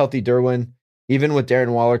 Having a healthy Derwin, even with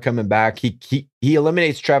Darren Waller coming back, he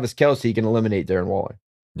eliminates Travis Kelce. He can eliminate Darren Waller.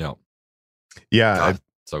 Yeah. Yeah. God,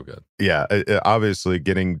 so good. Yeah. Obviously,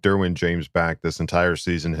 getting Derwin James back this entire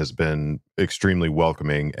season has been extremely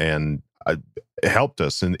welcoming and helped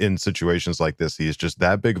us in situations like this. He is just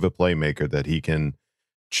that big of a playmaker that he can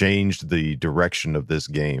change the direction of this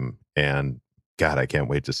game. And God, I can't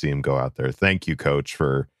wait to see him go out there. Thank you, Coach,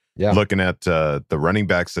 for looking at the running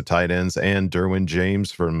backs, the tight ends, and Derwin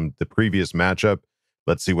James from the previous matchup.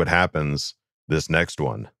 Let's see what happens this next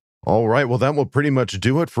one. All right, well, that will pretty much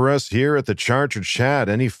do it for us here at the Charger Chat.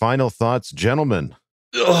 Any final thoughts, gentlemen?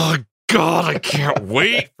 Oh, God, I can't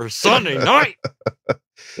wait for Sunday night.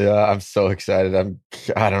 Yeah, I'm so excited.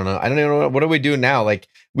 I don't know. I don't even know. What do we do now? Like,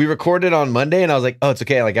 we recorded on Monday, and I was like, oh, it's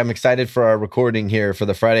okay. Like, I'm excited for our recording here for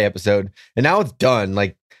the Friday episode. And now it's done.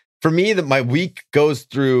 Like, for me, my week goes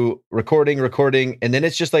through recording, and then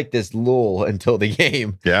it's just like this lull until the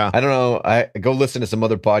game. Yeah. I don't know. I go listen to some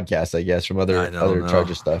other podcasts, I guess, from other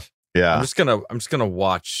Charger stuff. Yeah. I'm just gonna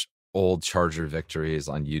watch old Charger victories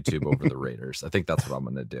on YouTube over the Raiders. I think that's what I'm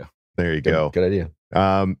gonna do. There you go. Good idea.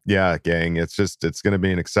 Yeah, gang. It's going to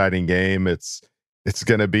be an exciting game. It's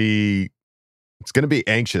going to be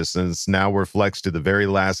anxious since now we're flexed to the very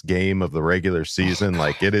last game of the regular season.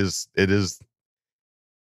 Like it is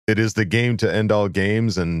the game to end all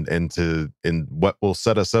games and what will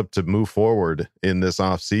set us up to move forward in this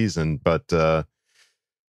off season. But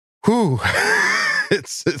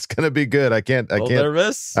it's going to be good. I can't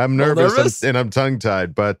nervous. I'm nervous and I'm tongue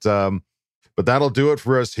tied, but that'll do it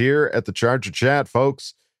for us here at the Charger Chat,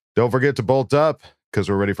 folks. Don't forget to bolt up because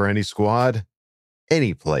we're ready for any squad,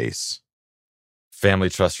 any place. Family,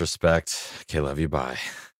 trust, respect. Okay, love you. Bye.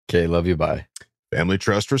 Okay, love you. Bye. Family,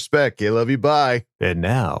 trust, respect. Okay, love you. Bye. And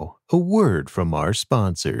now, a word from our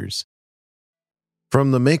sponsors.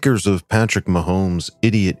 From the makers of Patrick Mahomes'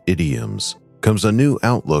 Idiot Idioms comes a new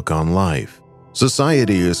outlook on life.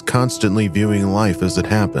 Society is constantly viewing life as it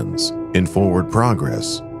happens, in forward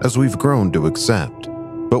progress, as we've grown to accept.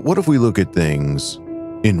 But what if we look at things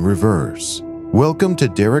in reverse? Welcome to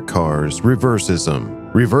Derek Carr's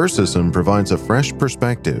Reverseism. Reverseism provides a fresh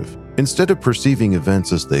perspective. Instead of perceiving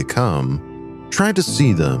events as they come, try to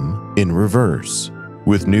see them in reverse.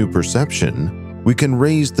 With new perception, we can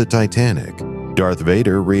raise the Titanic. Darth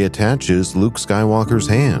Vader reattaches Luke Skywalker's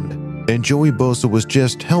hand, and Joey Bosa was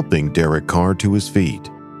just helping Derek Carr to his feet.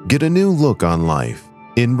 Get a new look on life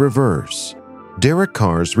in reverse. Derek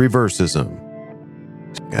Carr's Reverseism.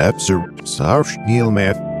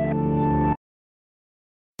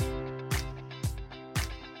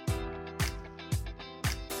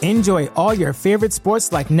 Enjoy all your favorite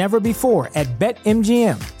sports like never before at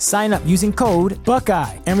BetMGM. Sign up using code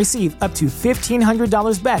Buckeye and receive up to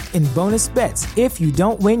 $1,500 back in bonus bets if you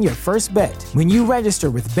don't win your first bet. When you register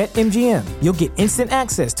with BetMGM, you'll get instant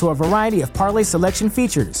access to a variety of parlay selection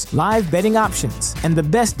features, live betting options, and the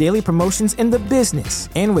best daily promotions in the business.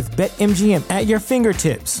 And with BetMGM at your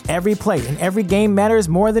fingertips, every play and every game matters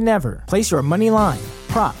more than ever. Place your money line,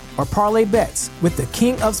 prop, or parlay bets with the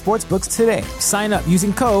king of sportsbooks today. Sign up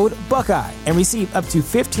using code Buckeye and receive up to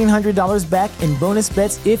 $1,500 back in bonus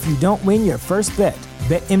bets if you don't win your first bet.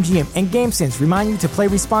 BetMGM and GameSense remind you to play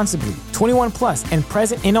responsibly. 21 plus and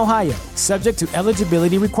present in Ohio, subject to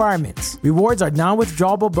eligibility requirements. Rewards are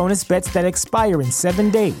non-withdrawable bonus bets that expire in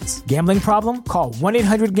 7 days. Gambling problem? Call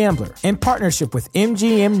 1-800-GAMBLER. In partnership with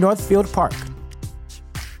MGM Northfield Park.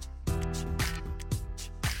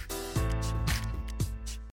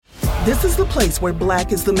 This is the place where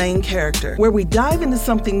Black is the main character, where we dive into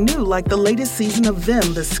something new like the latest season of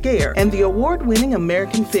Them, The Scare, and the award-winning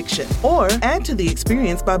American Fiction. Or add to the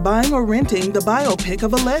experience by buying or renting the biopic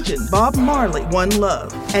of a legend, Bob Marley, One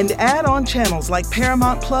Love. And add on channels like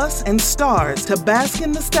Paramount Plus and Stars to bask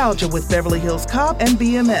in nostalgia with Beverly Hills Cop and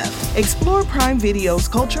BMF. Explore Prime Video's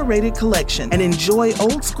culture-rated collection and enjoy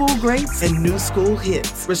old school greats and new school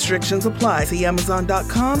hits. Restrictions apply. See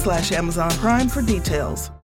Amazon.com/Amazon Prime for details.